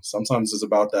too. Sometimes it's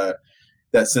about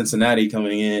that Cincinnati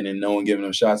coming in and no one giving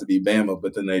them a shot to beat Bama,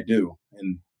 but then they do.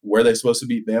 And were they supposed to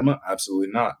beat Bama?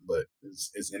 Absolutely not. But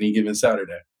it's any given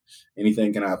Saturday.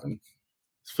 Anything can happen.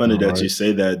 It's funny that you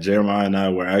say that. Jeremiah and I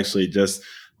were actually just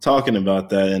talking about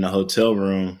that in a hotel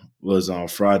room. Was on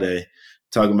Friday,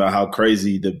 talking about how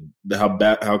crazy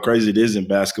how crazy it is in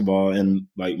basketball and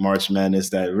like March Madness,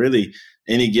 that really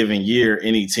any given year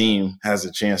any team has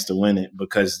a chance to win it,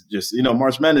 because just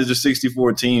March Madness is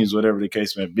 64 teams, whatever the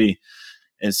case may be.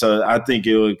 And so I think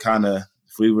it would kind of,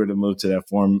 if we were to move to that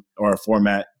form or a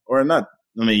format or not,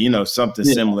 I mean, something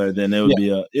similar, then it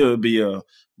would be a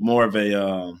more of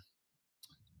a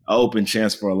open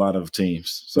chance for a lot of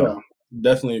teams. So yeah,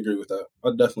 definitely agree with that. I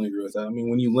definitely agree with that. I mean,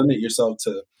 when you limit yourself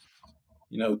to,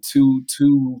 2,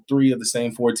 3 of the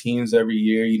same 4 teams every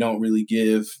year, you don't really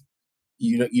give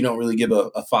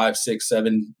a 5, 6,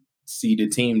 7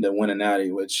 seeded team to win a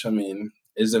natty, which, I mean,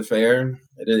 is it fair?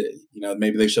 It is,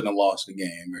 maybe they shouldn't have lost the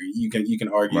game, or you can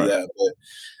argue right. that, but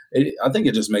I think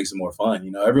it just makes it more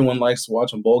fun. Everyone likes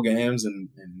watching bowl games and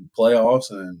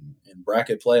playoffs and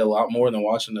bracket play a lot more than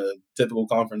watching a typical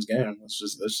conference game. That's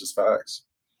just facts.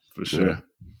 For sure.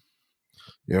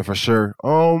 Yeah, for sure.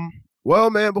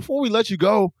 Well, man, before we let you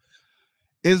go,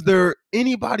 is there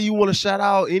anybody you want to shout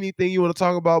out? Anything you want to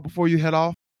talk about before you head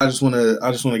off? I just want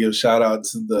to give a shout out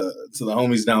to the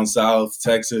homies down south,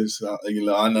 Texas.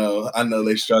 I know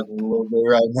they struggling a little bit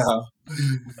right now.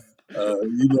 I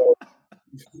mean, look,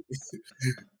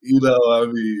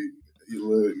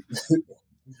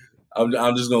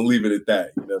 I'm just gonna leave it at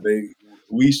that.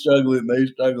 We struggling, they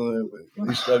struggling, but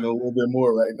they struggling a little bit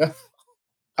more right now.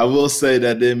 I will say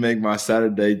that did make my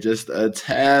Saturday just a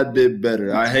tad bit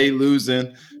better. I hate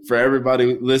losing. For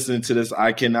everybody listening to this,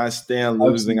 I cannot stand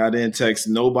losing. I didn't text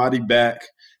nobody back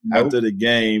after the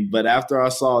game. But after I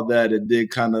saw that, it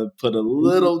did kind of put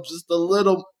just a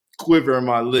little quiver in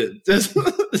my lip. Just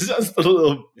a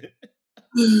little bit.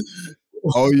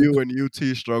 OU and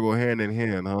UT struggle hand in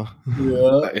hand, huh?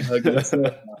 Yeah, I guess so.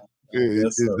 I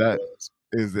guess Is so, that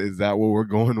boys. is that what we're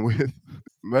going with?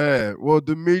 Man, well,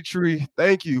 Dimitri,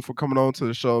 thank you for coming on to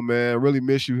the show, man. Really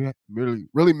miss you.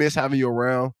 Really miss having you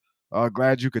around.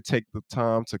 Glad you could take the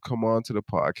time to come on to the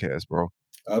podcast, bro.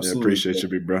 Yeah, Absolutely. appreciate you,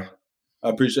 big bro. I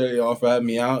appreciate y'all for having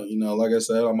me out. Like I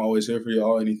said, I'm always here for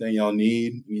y'all. Anything y'all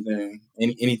need,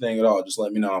 anything at all, just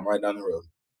let me know. I'm right down the road.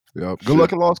 Yeah. Good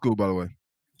luck in law school, by the way.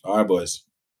 All right, boys.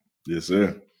 Yes,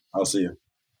 sir. I'll see you.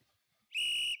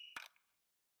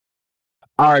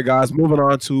 All right, guys, moving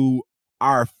on to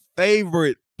our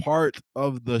favorite part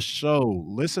of the show,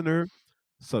 listener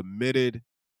submitted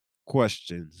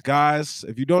questions. Guys,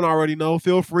 if you don't already know,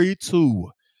 feel free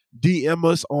to DM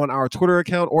us on our Twitter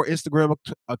account or Instagram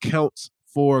accounts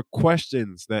for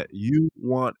questions that you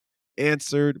want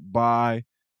answered by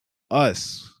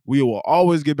us. We will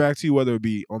always get back to you, whether it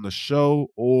be on the show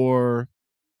or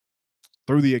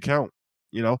through the account.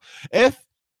 If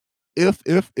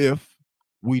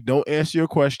we don't answer your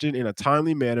question in a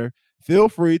timely manner, feel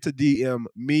free to DM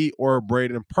me or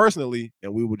Braden personally,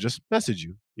 and we will just message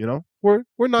you. We're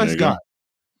nice guys.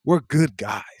 We're good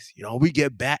guys. We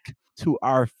get back to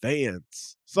our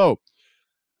fans. So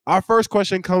our first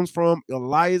question comes from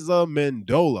Eliza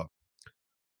Mendola.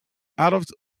 Out of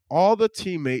all the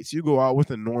teammates you go out with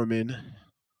in Norman,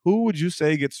 who would you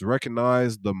say gets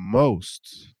recognized the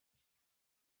most?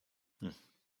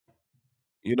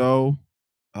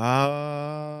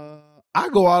 I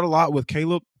go out a lot with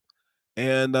Caleb,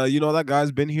 and that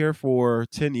guy's been here for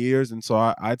 10 years, and so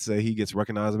I'd say he gets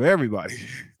recognized by everybody.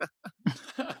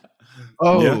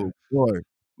 Oh boy,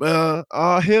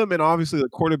 him and obviously the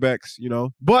quarterbacks,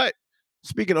 But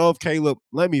speaking of Caleb,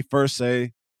 let me first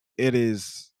say it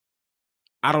is.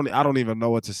 I don't even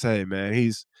know what to say,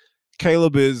 man.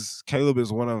 Caleb is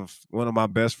one of my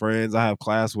best friends. I have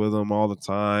class with him all the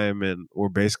time, and we're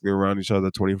basically around each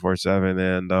other 24/7.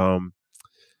 And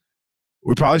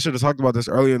we probably should have talked about this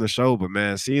earlier in the show, but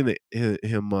man, seeing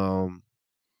him,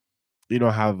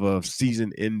 have a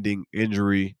season-ending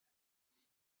injury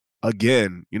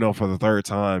again, for the third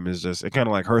time is just, it kind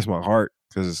of like hurts my heart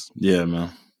because yeah,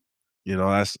 man,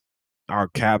 that's our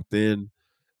captain,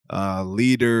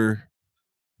 leader.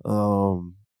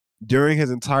 During his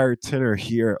entire tenure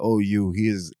here at OU, he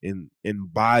has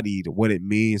embodied what it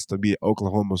means to be an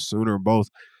Oklahoma Sooner, both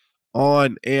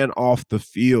on and off the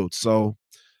field. So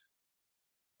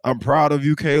I'm proud of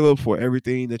you, Caleb, for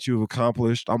everything that you've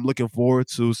accomplished. I'm looking forward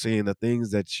to seeing the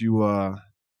things that you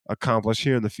accomplish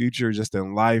here in the future, just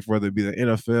in life, whether it be the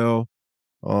NFL,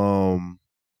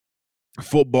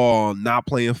 football, not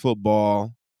playing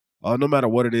football, no matter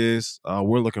what it is,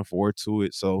 we're looking forward to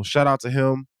it. So shout out to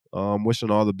him. Wishing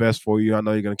all the best for you. I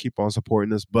know you're going to keep on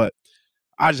supporting us, but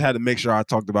I just had to make sure I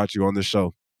talked about you on this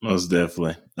show. Most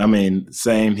definitely. I mean,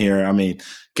 same here. I mean,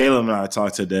 Caleb and I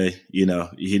talked today. He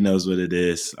knows what it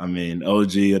is. I mean,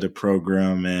 OG of the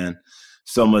program, man.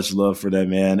 So much love for that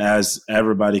man. As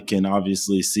everybody can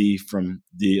obviously see from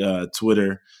the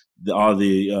Twitter, all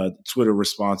the Twitter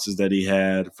responses that he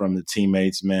had from the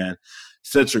teammates, man.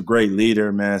 Such a great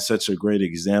leader, man. Such a great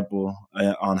example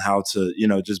on how to,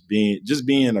 just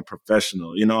being a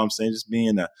professional. You know what I'm saying? Just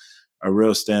being a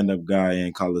real stand-up guy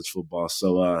in college football.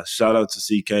 So shout out to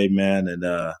CK, man. And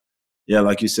yeah,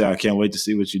 like you said, I can't wait to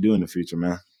see what you do in the future,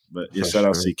 man. But yeah, shout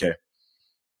out CK.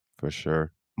 For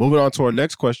sure. Moving on to our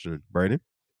next question, Brandon.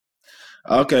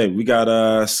 Okay, we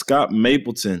got Scott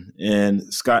Mapleton.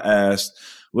 And Scott asked,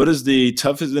 what is the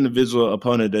toughest individual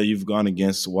opponent that you've gone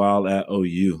against while at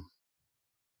OU?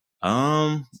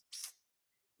 Man,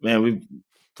 we've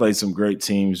played some great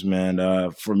teams,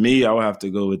 man. For me, I would have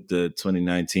to go with the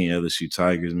 2019 LSU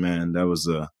Tigers, man. That was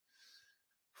a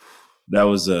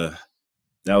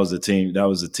team. That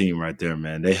was a team right there,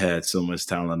 man. They had so much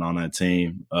talent on that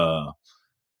team.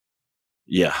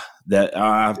 Yeah, that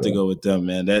I have to go with them,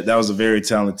 man. That was a very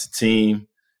talented team.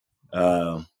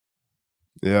 Yeah.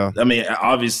 I mean,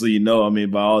 obviously,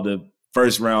 by all the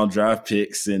first round draft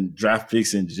picks and draft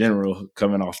picks in general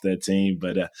coming off that team,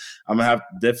 but I'm gonna have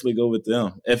to definitely go with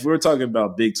them. If we're talking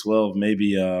about Big 12,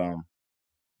 maybe the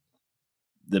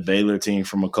Baylor team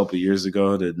from a couple years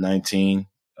ago, the 19,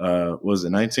 was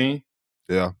it 19?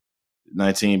 Yeah,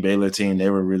 19 Baylor team. They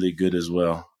were really good as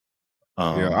well.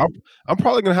 Yeah, I'm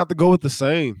probably gonna have to go with the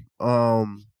same.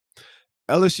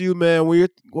 LSU, man, when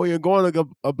you're going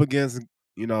up against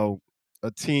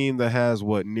a team that has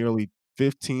nearly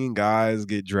 15 guys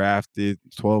get drafted,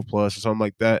 12 plus or something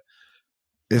like that.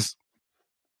 It's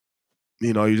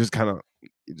you just kind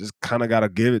of got to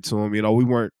give it to them. We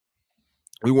weren't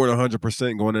we weren't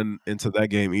 100% going into that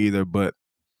game either. But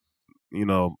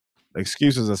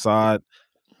excuses aside,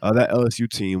 that LSU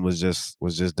team was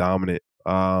just dominant.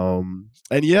 And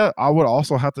yeah, I would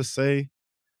also have to say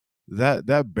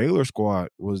that Baylor squad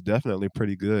was definitely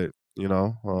pretty good.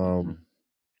 Yeah,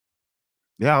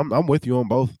 I'm with you on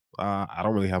both. I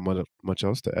don't really have much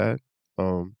else to add.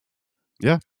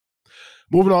 Yeah.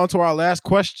 Moving on to our last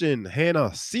question,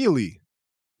 Hannah Seeley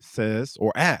says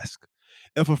or asks,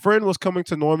 if a friend was coming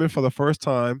to Norman for the first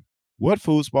time, what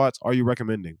food spots are you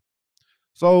recommending?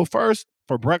 So first,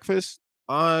 for breakfast,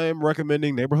 I'm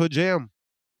recommending Neighborhood Jam.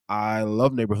 I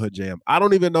love Neighborhood Jam. I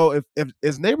don't even know if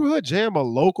is Neighborhood Jam a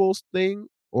local thing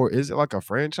or is it like a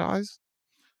franchise?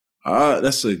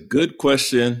 That's a good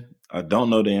question. I don't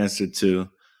know the answer to,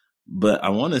 but I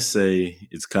want to say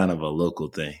it's kind of a local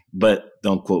thing. But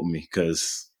don't quote me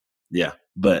because,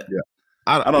 But Yeah.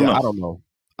 I don't know.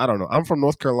 I don't know. I'm from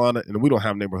North Carolina and we don't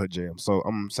have Neighborhood Jam. So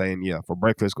I'm saying, yeah, for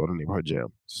breakfast, go to Neighborhood Jam.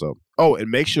 So, and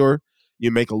make sure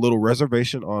you make a little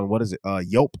reservation on what is it?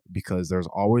 Yelp, because there's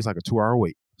always like a 2-hour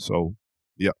wait. So,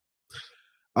 yeah.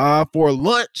 For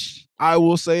lunch, I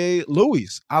will say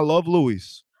Louis. I love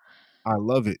Louis. I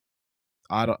love it.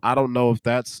 I don't know if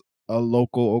that's a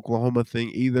local Oklahoma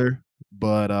thing either,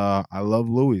 but I love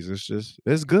Louis.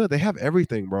 It's good. They have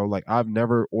everything, bro. Like I've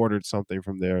never ordered something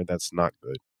from there that's not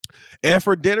good. And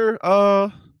for dinner,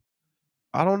 I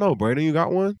don't know. Brandon, you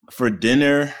got one? For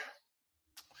dinner,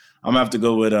 I'm gonna have to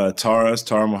go with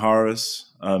Tara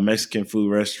Mahara's Mexican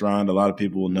food restaurant. A lot of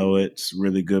people will know it. It's a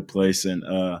really good place in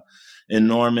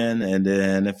Norman. And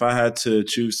then if I had to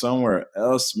choose somewhere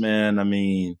else, man, I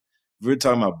mean, if we're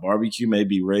talking about barbecue,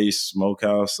 maybe Ray's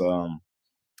Smokehouse,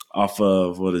 off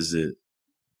of what is it?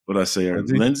 What did I say?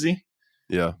 Lindsay?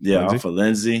 Yeah, Lindsay. Off of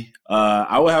Lindsay.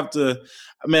 I would have to,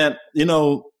 man.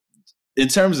 In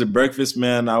terms of breakfast,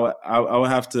 man, I would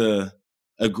have to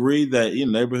agree that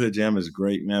Neighborhood Jam is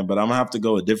great, man. But I'm gonna have to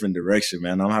go a different direction,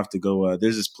 man. I'm gonna have to go.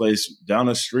 There's this place down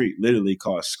the street, literally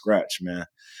called Scratch, man.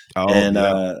 Oh,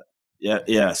 and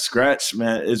yeah, Scratch,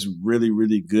 man, is really,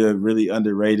 really good, really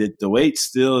underrated. The wait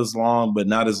still is long, but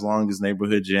not as long as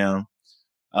Neighborhood Jam.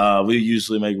 We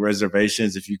usually make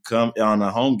reservations if you come on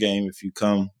a home game. If you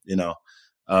come,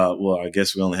 well, I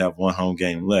guess we only have one home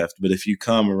game left. But if you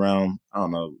come around, I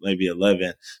don't know, maybe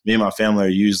 11, me and my family are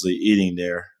usually eating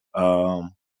there.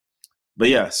 But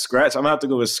yeah, Scratch. I'm gonna have to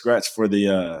go with Scratch for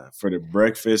the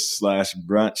breakfast /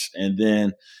 brunch, and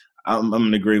then I'm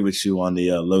gonna agree with you on the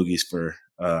Logies for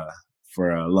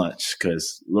lunch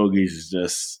because Logies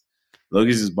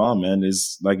is bomb, man.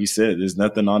 There's, like you said, there's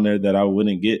nothing on there that I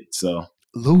wouldn't get. So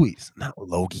Louis, not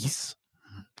Logies.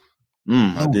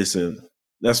 I did say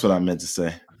that's what I meant to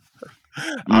say.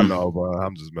 I know, bro.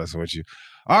 I'm just messing with you.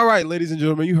 All right, ladies and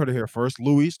gentlemen, you heard it here first.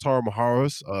 Louis, Tara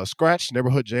Mahara's, Scratch,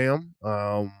 Neighborhood Jam.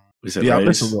 We said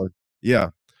Ray's?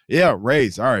 Yeah,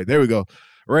 Ray's. All right, there we go.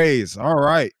 Ray's. All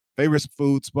right. Favorite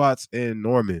food spots in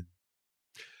Norman.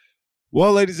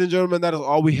 Well, ladies and gentlemen, that is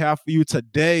all we have for you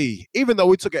today. Even though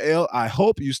we took an L, I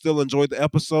hope you still enjoyed the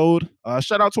episode.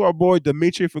 Shout out to our boy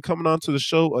Dimitri for coming on to the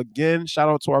show again. Shout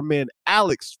out to our man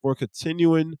Alex for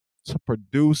continuing to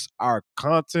produce our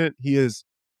content. He is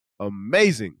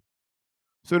amazing.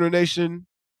 Sooner Nation,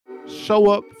 show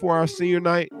up for our senior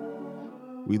night.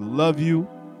 We love you.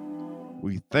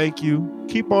 We thank you.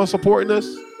 Keep on supporting us.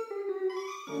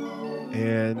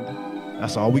 And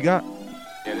that's all we got.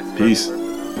 Peace.